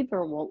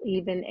griever will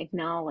even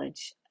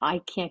acknowledge, I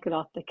can't get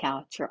off the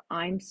couch, or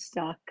I'm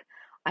stuck.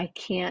 I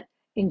can't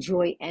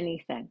enjoy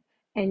anything.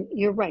 And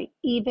you're right.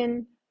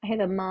 Even I had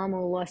a mom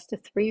who lost a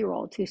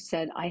 3-year-old who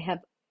said, I have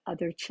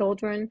other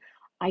children.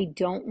 I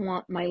don't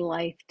want my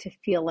life to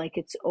feel like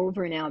it's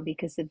over now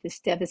because of this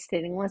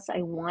devastating loss.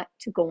 I want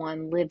to go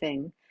on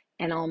living,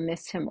 and I'll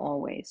miss him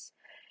always.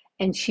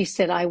 And she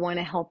said, I want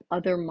to help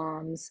other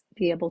moms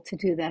be able to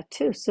do that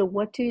too. So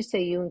what do you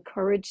say? You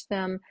encourage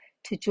them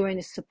to join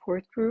a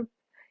support group.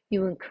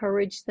 You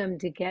encourage them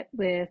to get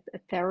with a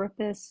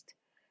therapist,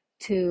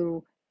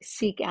 to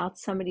seek out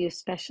somebody who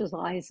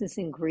specializes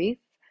in grief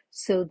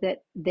so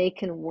that they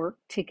can work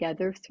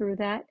together through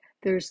that.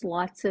 There's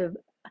lots of,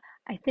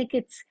 I think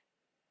it's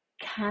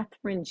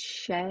Catherine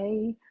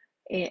Shea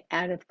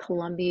out of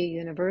Columbia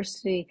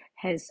University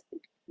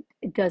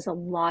does a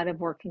lot of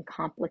work in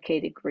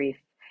complicated grief.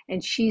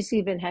 And she's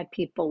even had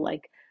people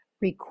like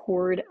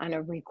record on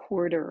a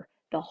recorder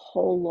the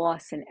whole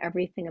loss and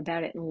everything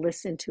about it, and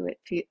listen to it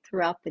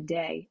throughout the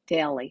day,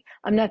 daily.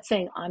 I'm not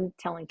saying I'm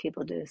telling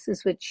people to do this. This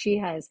is what she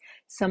has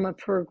some of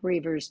her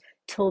grievers,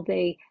 till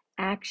they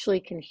actually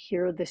can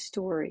hear the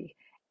story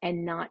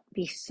and not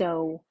be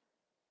so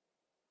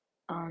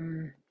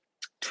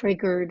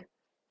triggered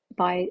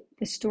by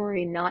the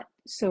story, not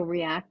so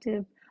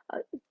reactive.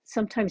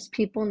 Sometimes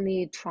people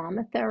need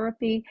trauma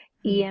therapy.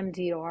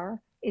 EMDR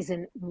is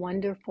a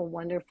wonderful,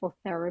 wonderful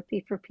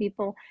therapy for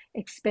people,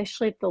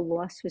 especially if the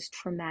loss was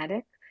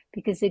traumatic.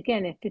 Because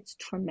again, if it's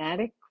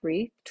traumatic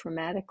grief,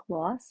 traumatic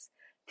loss,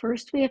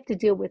 first we have to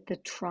deal with the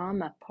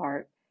trauma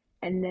part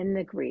and then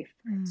the grief.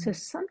 So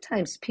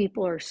sometimes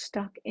people are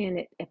stuck in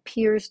it.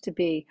 Appears to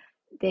be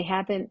they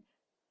haven't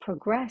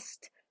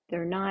progressed.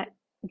 They're not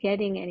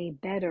getting any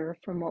better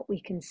from what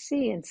we can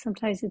see. And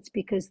sometimes it's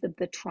because of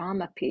the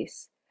trauma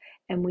piece.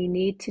 And we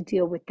need to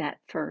deal with that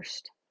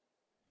first.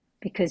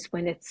 Because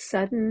when it's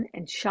sudden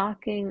and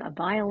shocking, a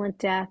violent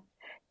death,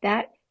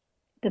 that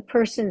the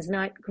person's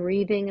not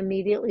grieving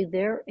immediately.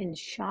 They're in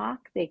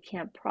shock. They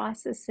can't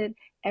process it.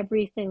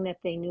 Everything that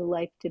they knew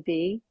life to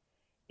be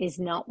is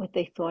not what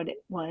they thought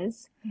it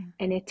was.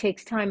 And it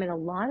takes time. And a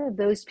lot of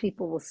those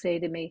people will say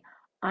to me,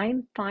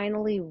 I'm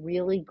finally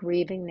really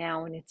grieving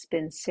now, and it's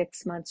been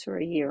 6 months or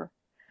a year.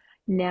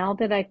 Now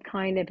that I've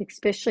kind of,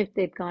 especially if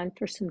they've gone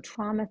for some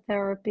trauma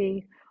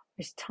therapy,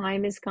 as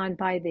time has gone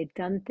by, they've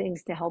done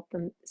things to help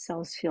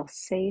themselves feel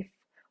safe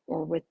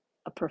or with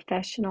a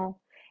professional,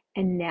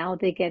 and now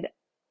they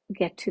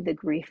get to the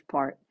grief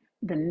part,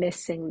 the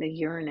missing, the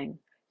yearning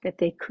that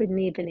they couldn't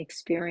even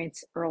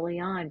experience early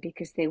on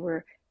because they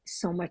were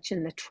so much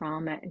in the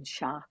trauma and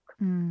shock.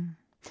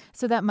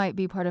 So that might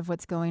be part of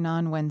what's going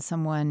on when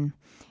someone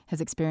has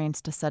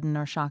experienced a sudden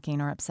or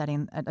shocking or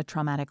upsetting, a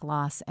traumatic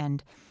loss,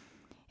 and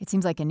it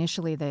seems like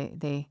initially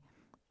they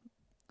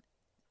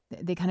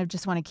kind of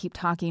just want to keep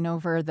talking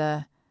over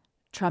the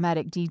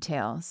traumatic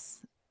details.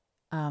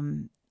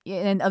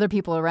 And other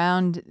people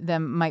around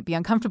them might be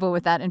uncomfortable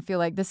with that and feel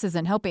like this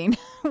isn't helping.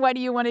 Why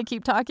do you want to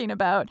keep talking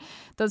about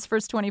those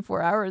first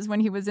 24 hours when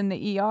he was in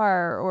the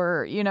ER,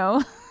 or,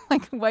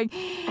 like why?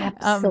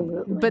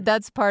 Absolutely. But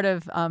that's part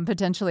of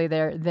potentially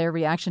their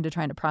reaction to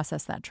trying to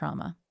process that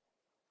trauma.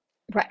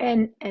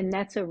 Right. And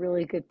that's a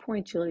really good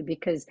point, Julie,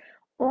 because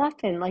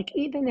often, like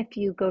even if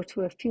you go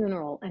to a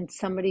funeral and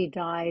somebody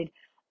died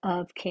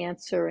of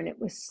cancer and it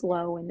was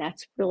slow, and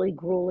that's really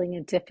grueling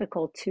and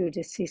difficult too,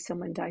 to see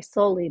someone die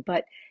slowly,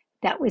 but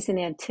that was an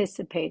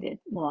anticipated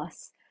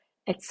loss.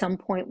 At some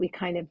point we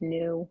kind of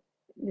knew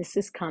this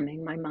is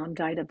coming. My mom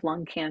died of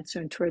lung cancer,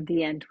 and toward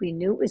the end we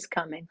knew it was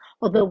coming,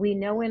 although we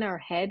know in our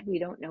head, we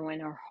don't know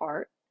in our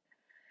heart.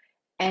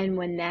 And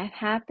when that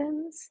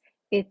happens,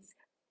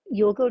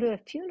 you'll go to a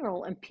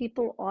funeral and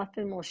people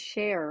often will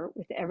share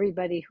with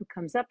everybody who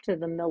comes up to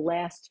them the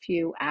last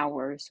few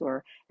hours,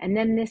 and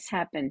then this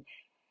happened.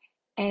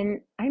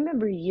 And I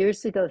remember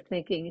years ago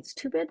thinking, it's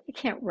too bad they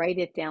can't write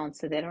it down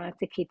so they don't have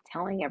to keep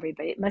telling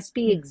everybody. It must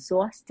be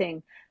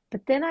exhausting.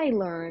 But then I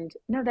learned,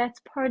 no, that's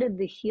part of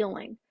the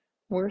healing.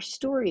 We're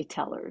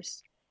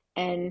storytellers.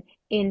 And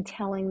in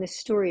telling the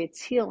story,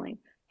 it's healing.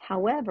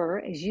 However,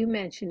 as you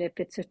mentioned, if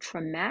it's a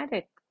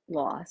traumatic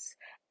loss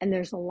and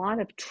there's a lot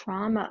of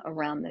trauma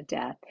around the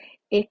death,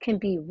 it can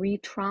be re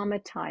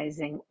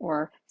traumatizing,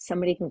 or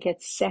somebody can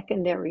get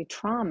secondary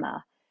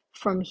trauma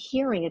from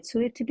hearing it. So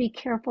we have to be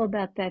careful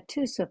about that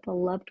too. So if a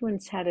loved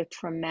one's had a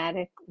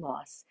traumatic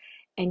loss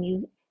and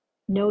you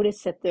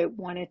notice that they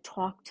want to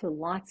talk to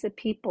lots of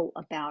people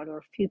about, or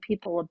a few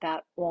people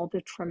about all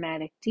the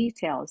traumatic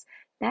details,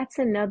 that's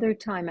another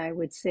time I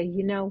would say,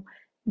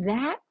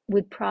 that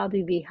would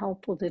probably be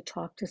helpful to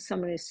talk to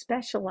someone who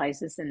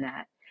specializes in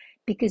that,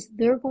 because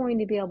they're going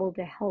to be able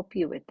to help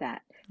you with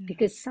that.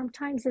 Because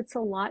sometimes it's a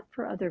lot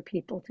for other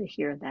people to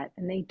hear that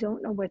and they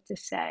don't know what to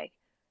say.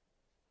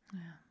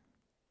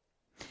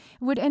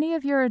 Would any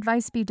of your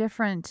advice be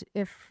different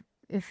if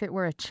it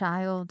were a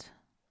child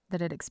that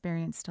had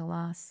experienced a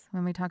loss?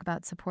 When we talk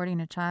about supporting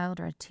a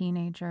child or a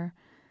teenager,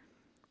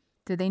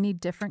 do they need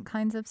different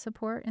kinds of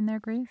support in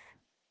their grief?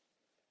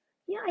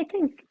 Yeah, I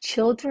think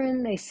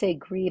children, they say,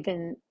 grieve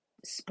in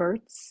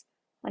spurts.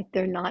 Like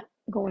they're not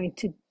going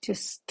to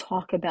just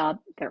talk about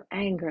their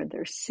anger,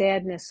 their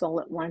sadness all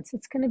at once.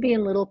 It's going to be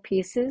in little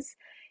pieces.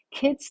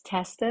 Kids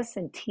test us,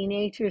 and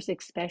teenagers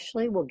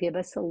especially will give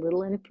us a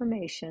little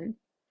information.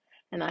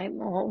 And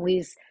I'm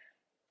always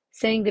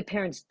saying to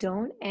parents,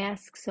 don't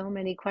ask so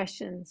many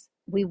questions.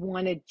 We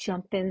want to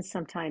jump in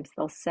sometimes.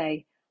 They'll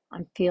say,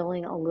 I'm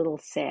feeling a little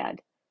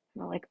sad.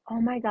 And we're like,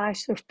 oh my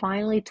gosh, they're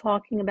finally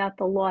talking about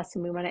the loss,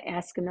 and we want to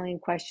ask a million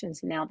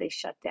questions, and now they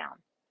shut down.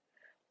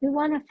 We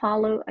want to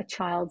follow a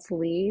child's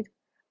lead,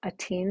 a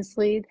teen's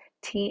lead.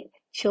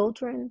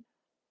 Children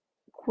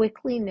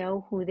quickly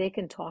know who they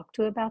can talk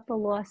to about the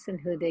loss and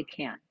who they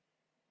can't.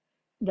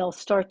 They'll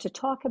start to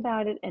talk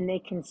about it, and they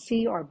can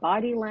see our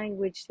body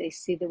language. They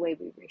see the way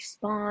we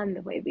respond,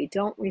 the way we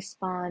don't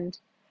respond,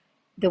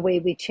 the way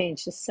we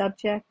change the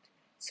subject.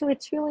 So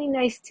it's really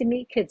nice to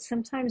meet kids.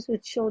 Sometimes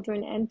with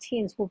children and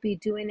teens, we'll be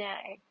doing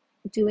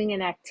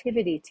an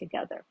activity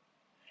together.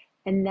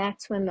 And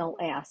that's when they'll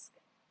ask.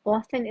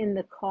 Often in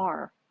the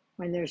car,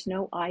 when there's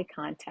no eye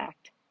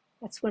contact,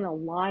 that's when a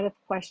lot of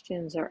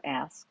questions are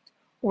asked.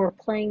 Or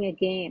playing a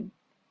game,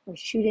 or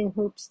shooting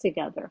hoops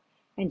together,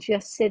 and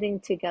just sitting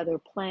together,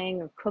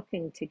 playing or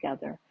cooking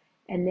together.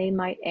 And they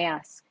might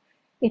ask.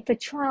 If a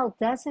child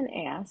doesn't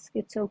ask,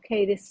 it's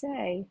okay to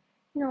say,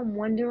 I'm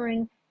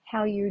wondering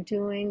how you're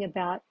doing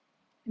about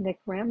that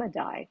grandma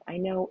died. I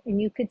know,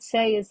 and you could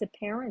say as a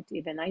parent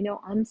even, I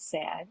know I'm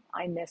sad,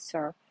 I miss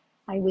her.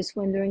 I was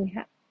wondering,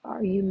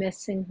 are you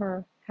missing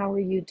her? How are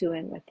you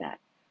doing with that?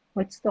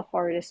 What's the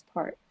hardest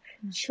part?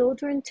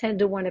 Children tend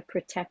to want to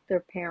protect their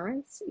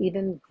parents,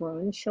 even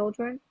grown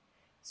children.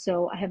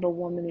 So I have a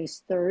woman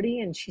who's 30,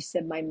 and she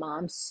said, my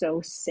mom's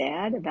so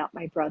sad about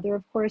my brother,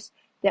 of course,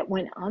 that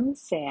when I'm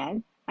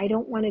sad, I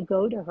don't want to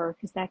go to her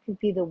because that could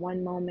be the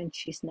one moment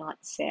she's not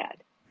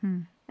sad.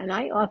 And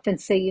I often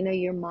say,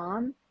 your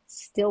mom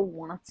still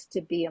wants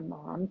to be a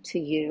mom to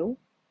you.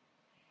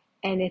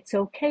 And it's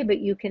okay, but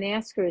you can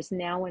ask her, is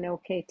now an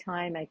okay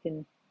time? I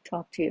can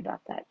talk to you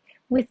about that.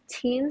 With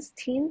teens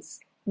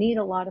need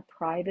a lot of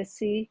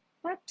privacy.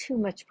 Not too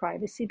much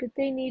privacy, but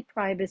they need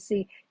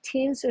privacy.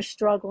 Teens are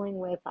struggling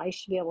with, I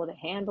should be able to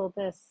handle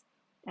this.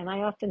 And I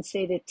often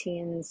say to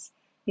teens,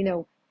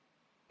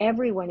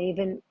 everyone,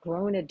 even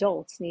grown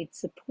adults, need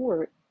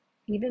support,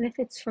 even if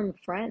it's from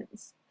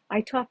friends. I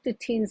talk to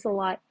teens a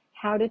lot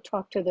how to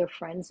talk to their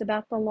friends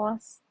about the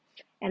loss.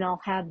 And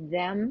I'll have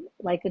them,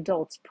 like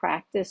adults,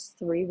 practice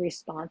 3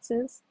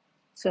 responses.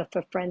 So if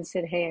a friend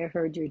said, hey, I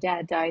heard your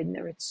dad died and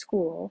they're at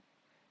school,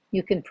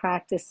 you can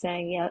practice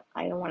saying, yeah,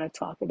 I don't want to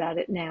talk about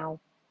it now,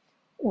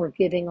 or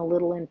giving a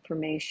little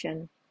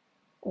information,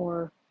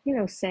 or,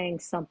 saying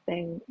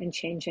something and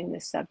changing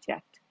the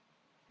subject.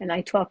 And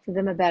I talk to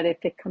them about it.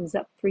 If it comes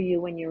up for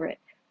you when you're at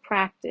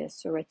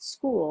practice or at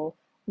school,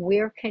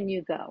 where can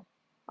you go?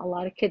 A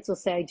lot of kids will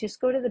say, I just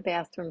go to the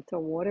bathroom, throw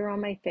water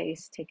on my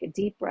face, take a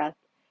deep breath,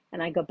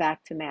 and I go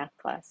back to math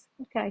class.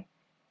 Okay.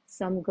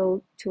 Some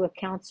go to a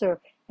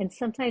counselor, and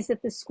sometimes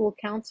at the school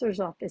counselor's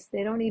office,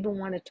 they don't even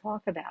want to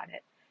talk about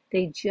it.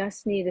 They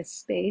just need a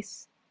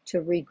space to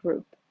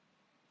regroup.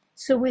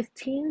 So with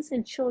teens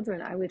and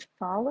children, I would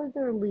follow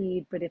their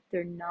lead, but if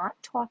they're not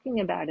talking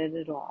about it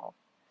at all,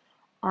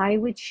 I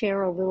would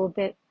share a little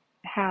bit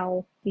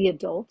how the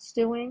adult's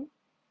doing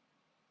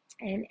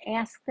and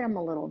ask them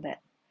a little bit,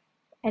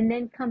 and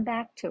then come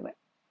back to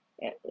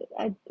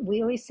it.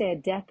 We always say a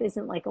death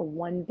isn't like a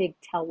one big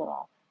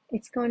tell-all.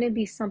 It's going to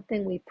be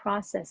something we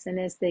process. And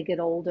as they get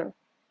older,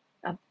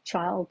 a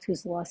child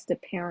who's lost a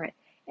parent,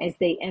 as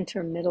they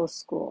enter middle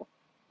school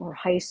or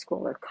high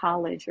school or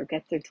college or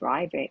get their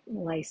driving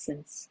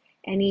license,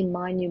 any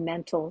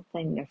monumental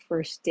thing, their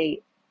first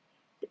date,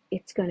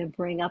 it's going to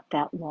bring up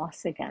that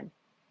loss again.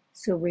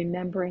 So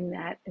remembering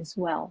that as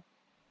well.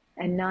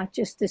 and not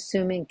just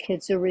assuming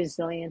kids are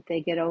resilient,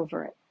 they get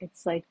over it.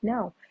 It's like,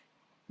 no.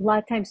 A lot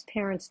of times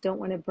parents don't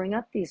want to bring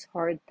up these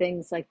hard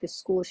things like the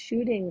school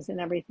shootings and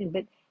everything,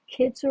 but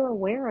kids are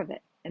aware of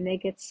it and they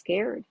get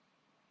scared.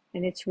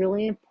 And it's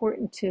really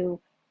important to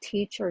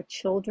teach our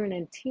children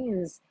and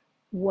teens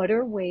what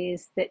are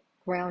ways that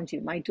ground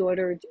you. My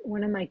daughter,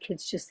 one of my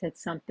kids just had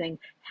something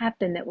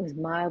happen that was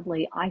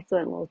mildly, I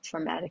thought, a little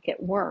traumatic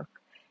at work.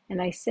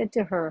 And I said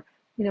to her,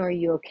 are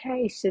you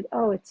okay? She said,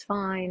 oh, it's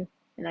fine.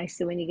 And I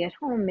said, when you get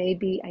home,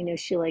 maybe, I know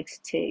she likes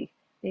tea,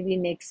 maybe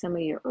make some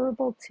of your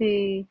herbal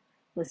tea,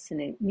 listen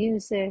to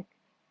music.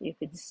 You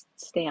could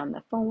stay on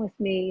the phone with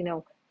me,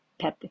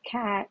 pet the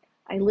cat.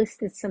 I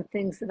listed some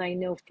things that I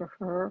know for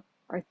her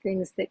are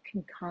things that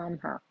can calm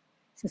her.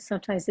 So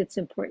sometimes it's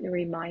important to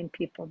remind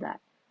people that.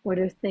 What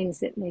are things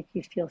that make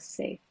you feel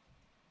safe?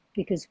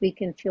 Because we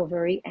can feel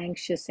very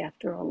anxious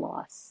after a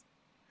loss.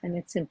 And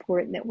it's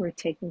important that we're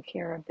taking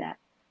care of that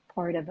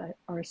part of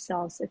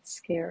ourselves that's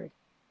scared.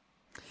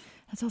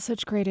 That's all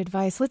such great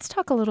advice. Let's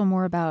talk a little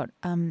more about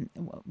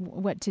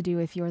what to do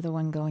if you're the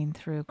one going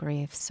through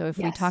grief. So if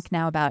we talk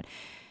now about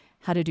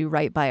how to do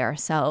right by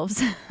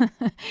ourselves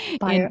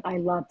I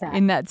love that.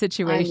 In that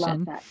situation. I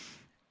love that.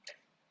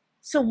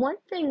 So one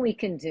thing we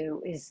can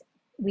do is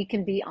we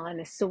can be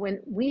honest. So when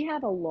we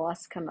have a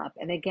loss come up,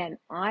 and again,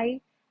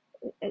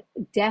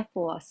 death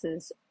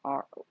losses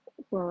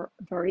we're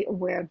very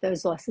aware of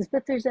those losses,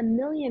 but there's a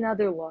million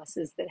other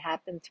losses that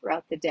happen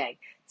throughout the day.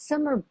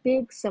 Some are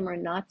big, some are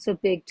not so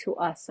big to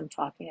us, I'm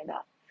talking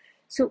about.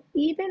 So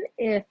even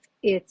if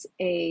it's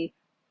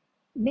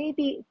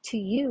maybe to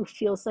you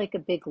feels like a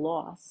big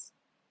loss,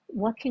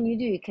 what can you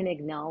do? You can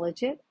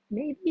acknowledge it.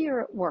 Maybe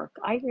you're at work.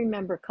 I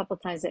remember a couple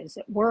of times I was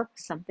at work,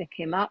 something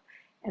came up,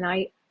 and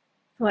I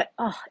thought,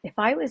 oh, if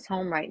I was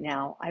home right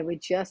now, I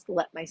would just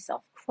let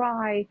myself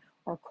cry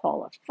or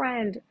call a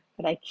friend,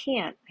 but I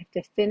can't. I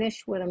have to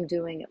finish what I'm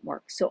doing at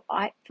work. So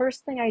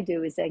first thing I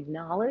do is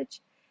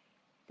acknowledge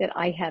that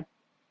I have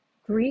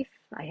grief,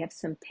 I have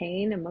some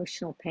pain,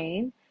 emotional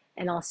pain,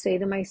 and I'll say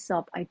to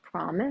myself, I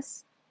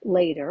promise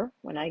later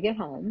when I get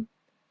home,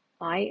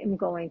 I am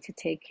going to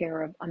take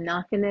care of, I'm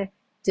not going to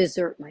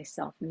desert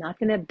myself. I'm not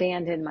going to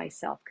abandon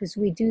myself, because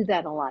we do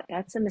that a lot.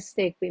 That's a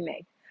mistake we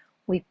make.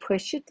 We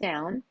push it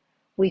down.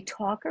 We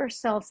talk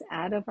ourselves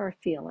out of our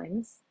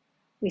feelings.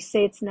 We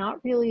say it's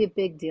not really a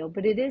big deal,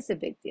 but it is a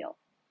big deal.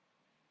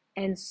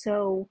 And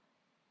so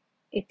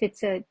if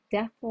it's a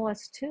death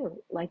loss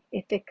too, like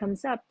if it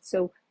comes up,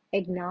 so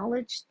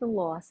acknowledge the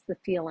loss, the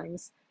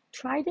feelings,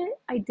 try to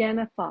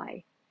identify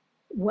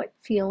what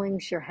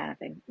feelings you're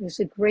having. There's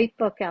a great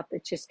book out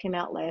that just came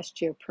out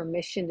last year,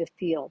 Permission to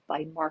Feel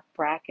by Mark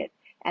Brackett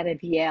out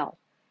of Yale.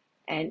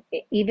 And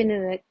even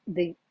in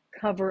the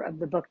cover of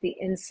the book, the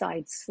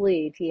inside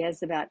sleeve, he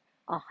has about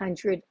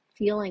 100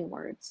 feeling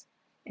words.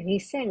 And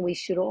he's saying we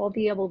should all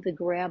be able to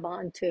grab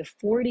onto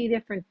 40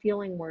 different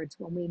feeling words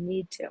when we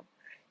need to.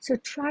 So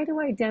try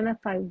to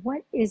identify,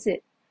 what is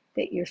it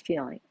that you're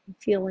feeling?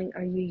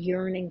 Are you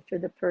yearning for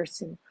the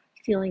person?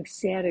 Feeling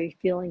sad? Are you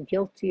feeling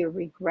guilty or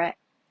regret?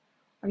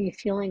 Are you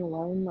feeling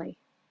lonely,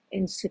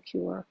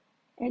 insecure?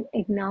 And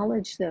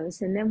acknowledge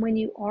those. And then when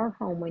you are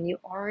home, when you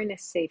are in a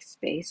safe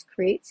space,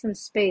 create some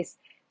space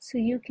so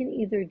you can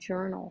either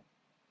journal,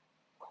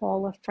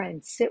 call a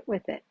friend, sit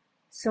with it.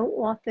 So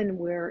often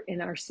we're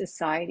in our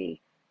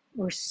society,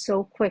 we're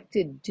so quick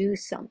to do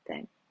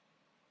something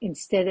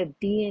instead of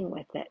being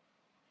with it,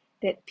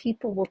 that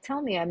people will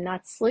tell me I'm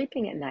not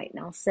sleeping at night.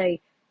 And I'll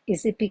say,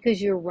 is it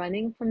because you're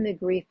running from the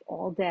grief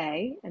all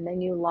day and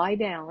then you lie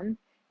down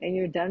and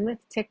you're done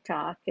with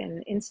TikTok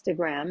and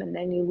Instagram, and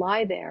then you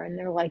lie there and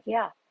they're like,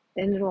 yeah,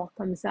 then it all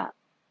comes up.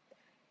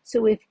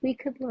 So if we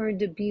could learn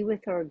to be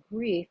with our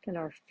grief and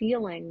our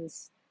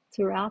feelings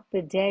throughout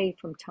the day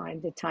from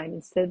time to time,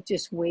 instead of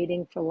just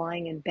waiting for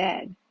lying in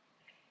bed,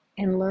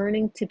 and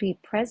learning to be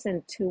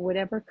present to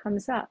whatever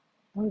comes up.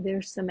 Oh,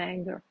 there's some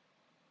anger.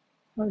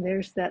 Oh,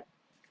 there's that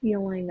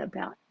feeling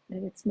about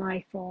that it's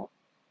my fault.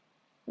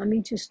 Let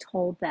me just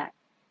hold that.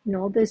 And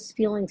all those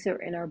feelings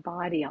are in our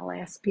body. I'll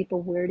ask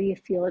people, where do you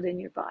feel it in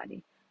your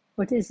body?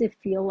 What does it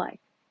feel like?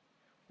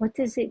 What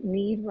does it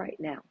need right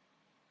now?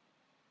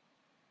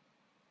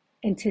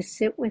 And to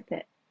sit with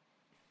it.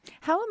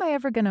 How am I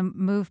ever going to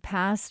move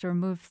past or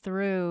move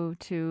through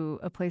to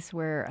a place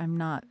where I'm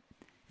not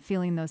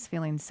feeling those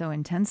feelings so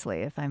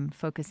intensely if I'm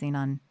focusing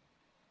on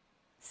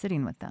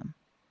sitting with them?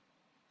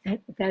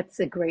 That's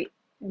a great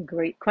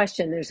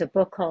question. There's a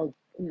book called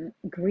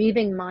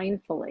Grieving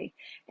Mindfully.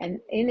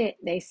 And in it,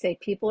 they say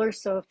people are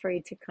so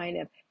afraid to kind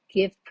of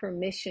give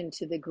permission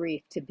to the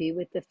grief, to be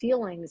with the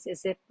feelings,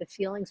 as if the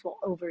feelings will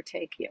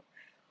overtake you.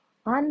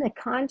 On the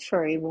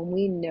contrary, when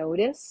we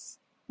notice,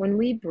 when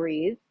we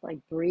breathe, like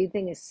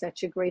breathing is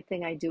such a great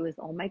thing I do with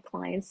all my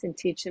clients and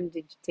teach them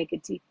to take a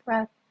deep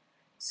breath,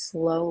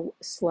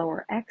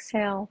 slower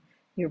exhale.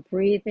 You're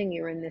breathing,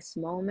 you're in this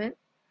moment.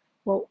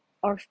 Well,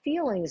 our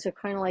feelings are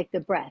kind of like the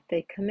breath.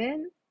 They come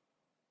in,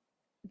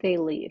 they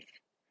leave.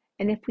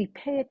 And if we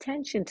pay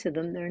attention to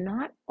them, they're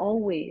not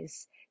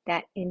always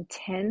that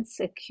intense,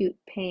 acute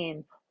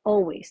pain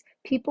Always.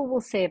 People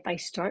will say, if I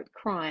start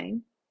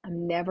crying,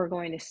 I'm never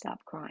going to stop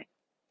crying.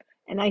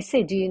 And I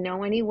say, do you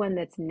know anyone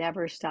that's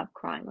never stopped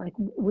crying? Like,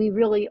 we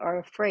really are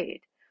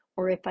afraid.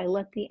 Or if I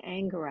let the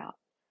anger out,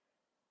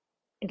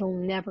 it'll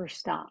never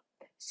stop.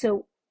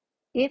 So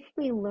if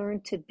we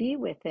learn to be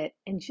with it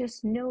and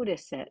just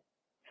notice it,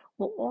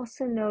 we'll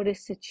also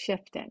notice it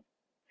shifting.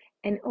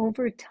 And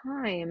over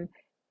time,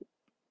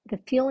 the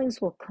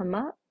feelings will come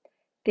up.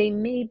 They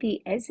may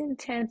be as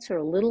intense or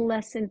a little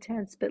less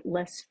intense, but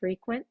less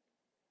frequent.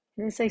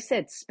 And as I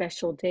said,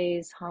 special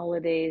days,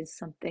 holidays,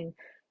 something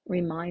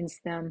reminds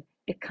them,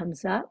 it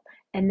comes up.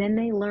 And then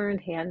they learn,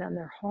 hand on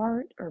their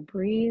heart or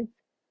breathe.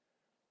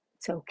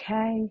 It's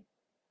okay.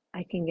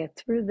 I can get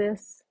through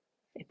this.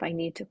 If I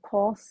need to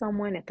call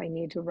someone, if I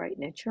need to write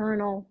in a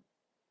journal,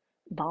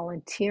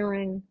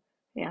 volunteering,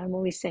 I'm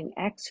always saying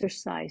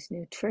exercise,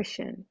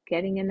 nutrition,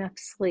 getting enough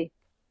sleep.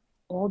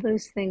 All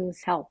those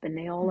things help, and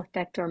they all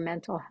affect our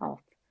mental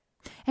health.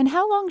 And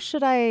how long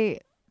should I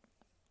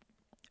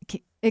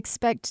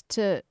expect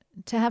to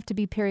have to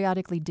be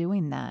periodically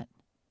doing that?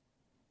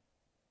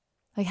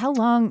 Like how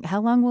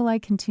long will I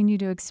continue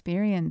to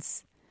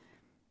experience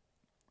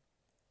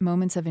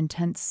moments of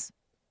intense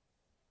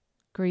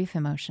grief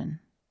emotion?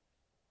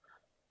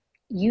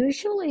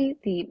 Usually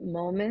the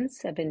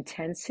moments of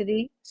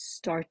intensity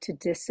start to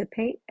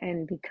dissipate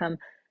and become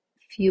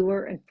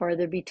fewer and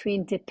farther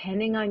between,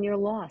 depending on your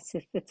loss.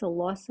 If it's a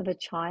loss of a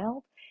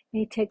child, it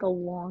may take a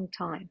long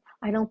time.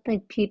 I don't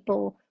think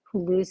people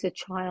who lose a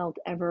child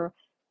ever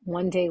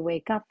one day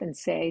wake up and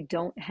say, I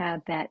don't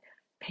have that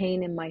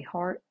pain in my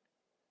heart.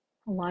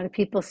 A lot of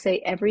people say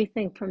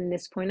everything from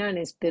this point on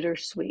is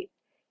bittersweet.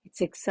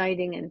 It's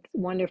exciting and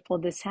wonderful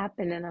this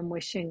happened, and I'm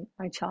wishing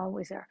my child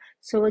was there.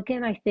 So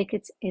again, I think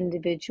it's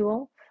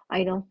individual.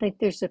 I don't think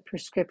there's a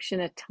prescription,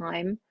 a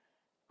time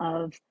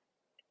of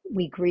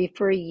we grieve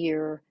for a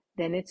year,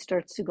 then it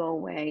starts to go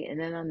away, and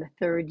then on the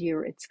third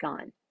year, it's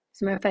gone.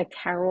 As a matter of fact,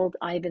 Harold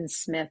Ivan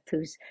Smith,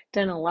 who's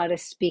done a lot of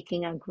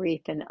speaking on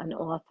grief and an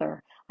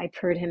author, I've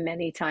heard him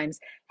many times,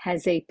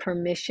 has a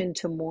permission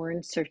to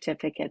mourn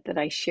certificate that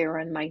I share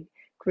on my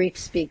Grief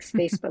Speaks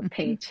Facebook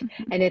page.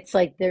 And it's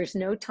like, there's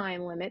no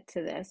time limit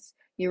to this.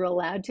 You're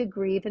allowed to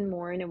grieve and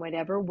mourn in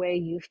whatever way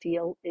you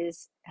feel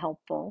is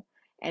helpful.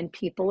 And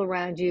people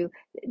around you,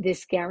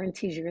 this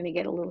guarantees you're going to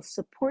get a little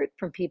support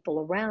from people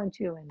around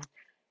you and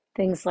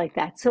things like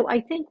that. So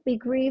I think we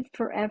grieve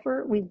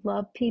forever. We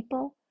love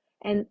people.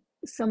 And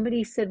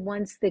somebody said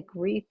once that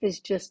grief is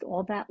just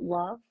all that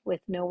love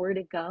with nowhere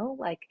to go.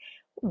 Like,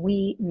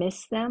 we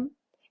miss them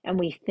and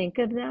we think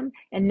of them,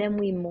 and then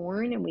we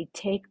mourn and we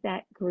take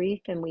that grief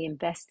and we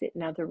invest it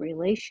in other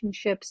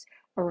relationships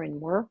or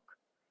in work.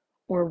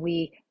 Or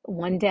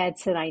one dad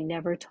said, I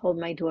never told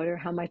my daughter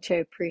how much I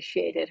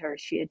appreciated her.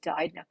 She had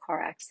died in a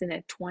car accident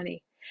at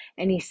 20.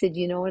 And he said,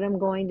 you know what I'm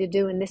going to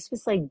do? And this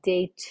was like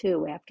day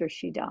 2 after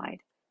she died.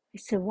 I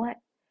said, what?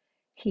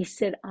 He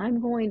said,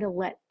 I'm going to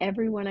let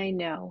everyone I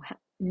know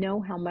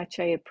how much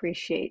I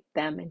appreciate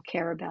them and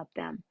care about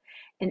them.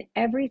 And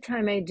every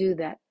time I do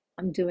that,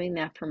 I'm doing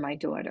that for my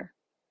daughter.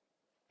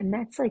 And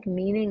that's like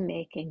meaning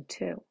making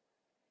too.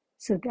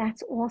 So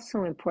that's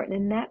also important.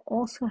 And that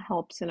also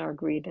helps in our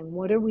grieving.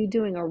 What are we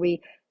doing?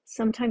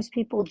 Sometimes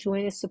people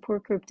join a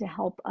support group to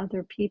help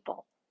other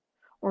people.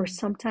 Or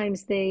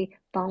sometimes they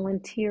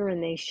volunteer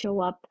and they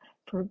show up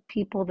for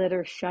people that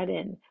are shut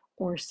in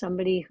or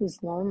somebody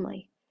who's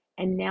lonely.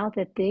 And now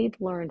that they've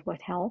learned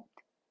what helped,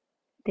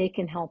 they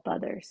can help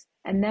others.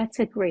 And that's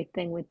a great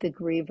thing with the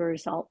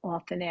grievers. I'll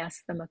often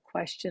ask them a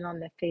question on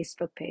the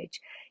Facebook page.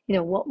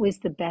 What was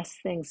the best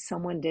thing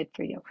someone did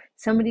for you?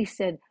 Somebody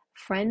said,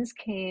 friends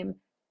came,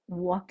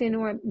 walked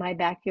into my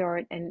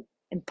backyard and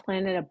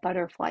planted a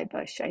butterfly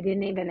bush. I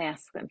didn't even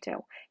ask them to.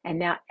 And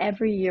now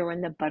every year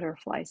when the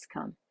butterflies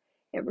come,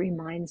 it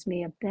reminds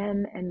me of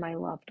them and my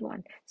loved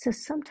one. So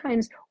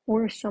sometimes,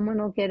 or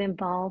someone will get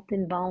involved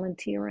in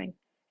volunteering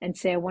and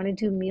say, I want to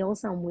do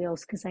Meals on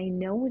Wheels because I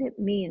know what it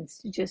means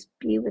to just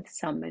be with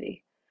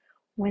somebody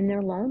when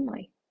they're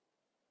lonely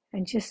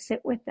and just sit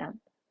with them.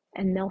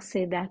 And they'll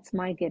say, that's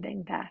my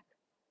giving back.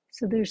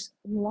 So there's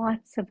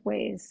lots of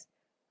ways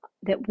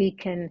that we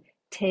can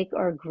take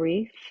our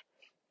grief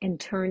and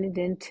turn it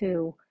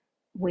into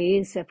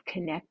ways of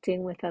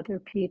connecting with other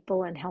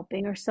people and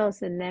helping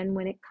ourselves. And then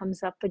when it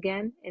comes up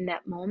again in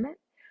that moment,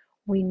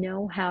 we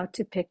know how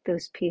to pick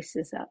those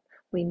pieces up.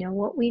 We know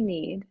what we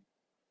need.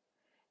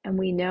 And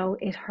we know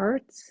it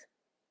hurts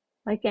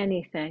like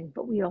anything,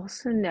 but we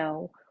also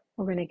know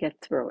we're going to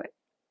get through it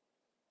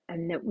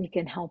and that we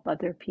can help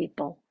other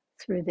people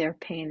through their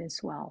pain as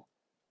well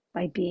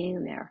by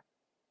being there.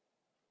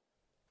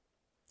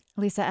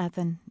 Lisa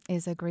Adthin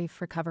is a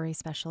grief recovery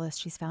specialist.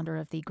 She's founder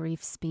of the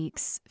Grief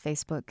Speaks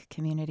Facebook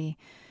community.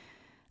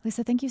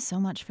 Lisa, thank you so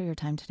much for your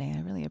time today. I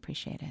really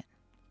appreciate it.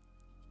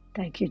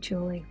 Thank you,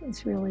 Julie.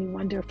 It's really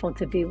wonderful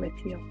to be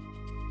with you.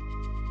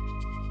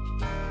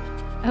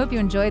 I hope you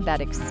enjoyed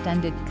that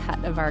extended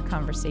cut of our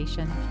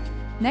conversation.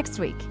 Next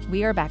week,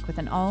 we are back with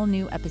an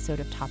all-new episode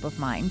of Top of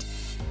Mind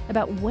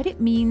about what it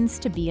means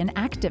to be an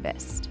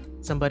activist.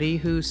 somebody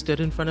who stood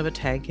in front of a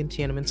tank in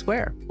Tiananmen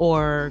Square,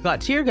 or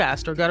got tear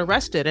gassed, or got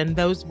arrested, and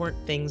those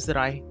weren't things that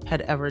I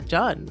had ever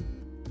done.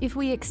 If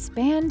we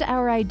expand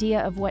our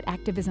idea of what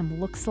activism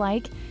looks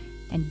like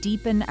and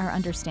deepen our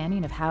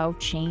understanding of how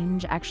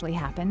change actually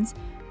happens,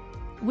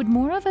 would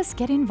more of us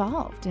get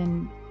involved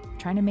in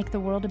trying to make the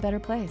world a better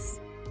place?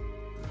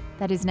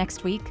 That is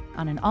next week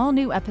on an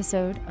all-new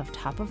episode of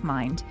Top of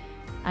Mind.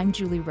 I'm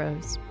Julie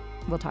Rose.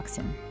 We'll talk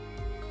soon.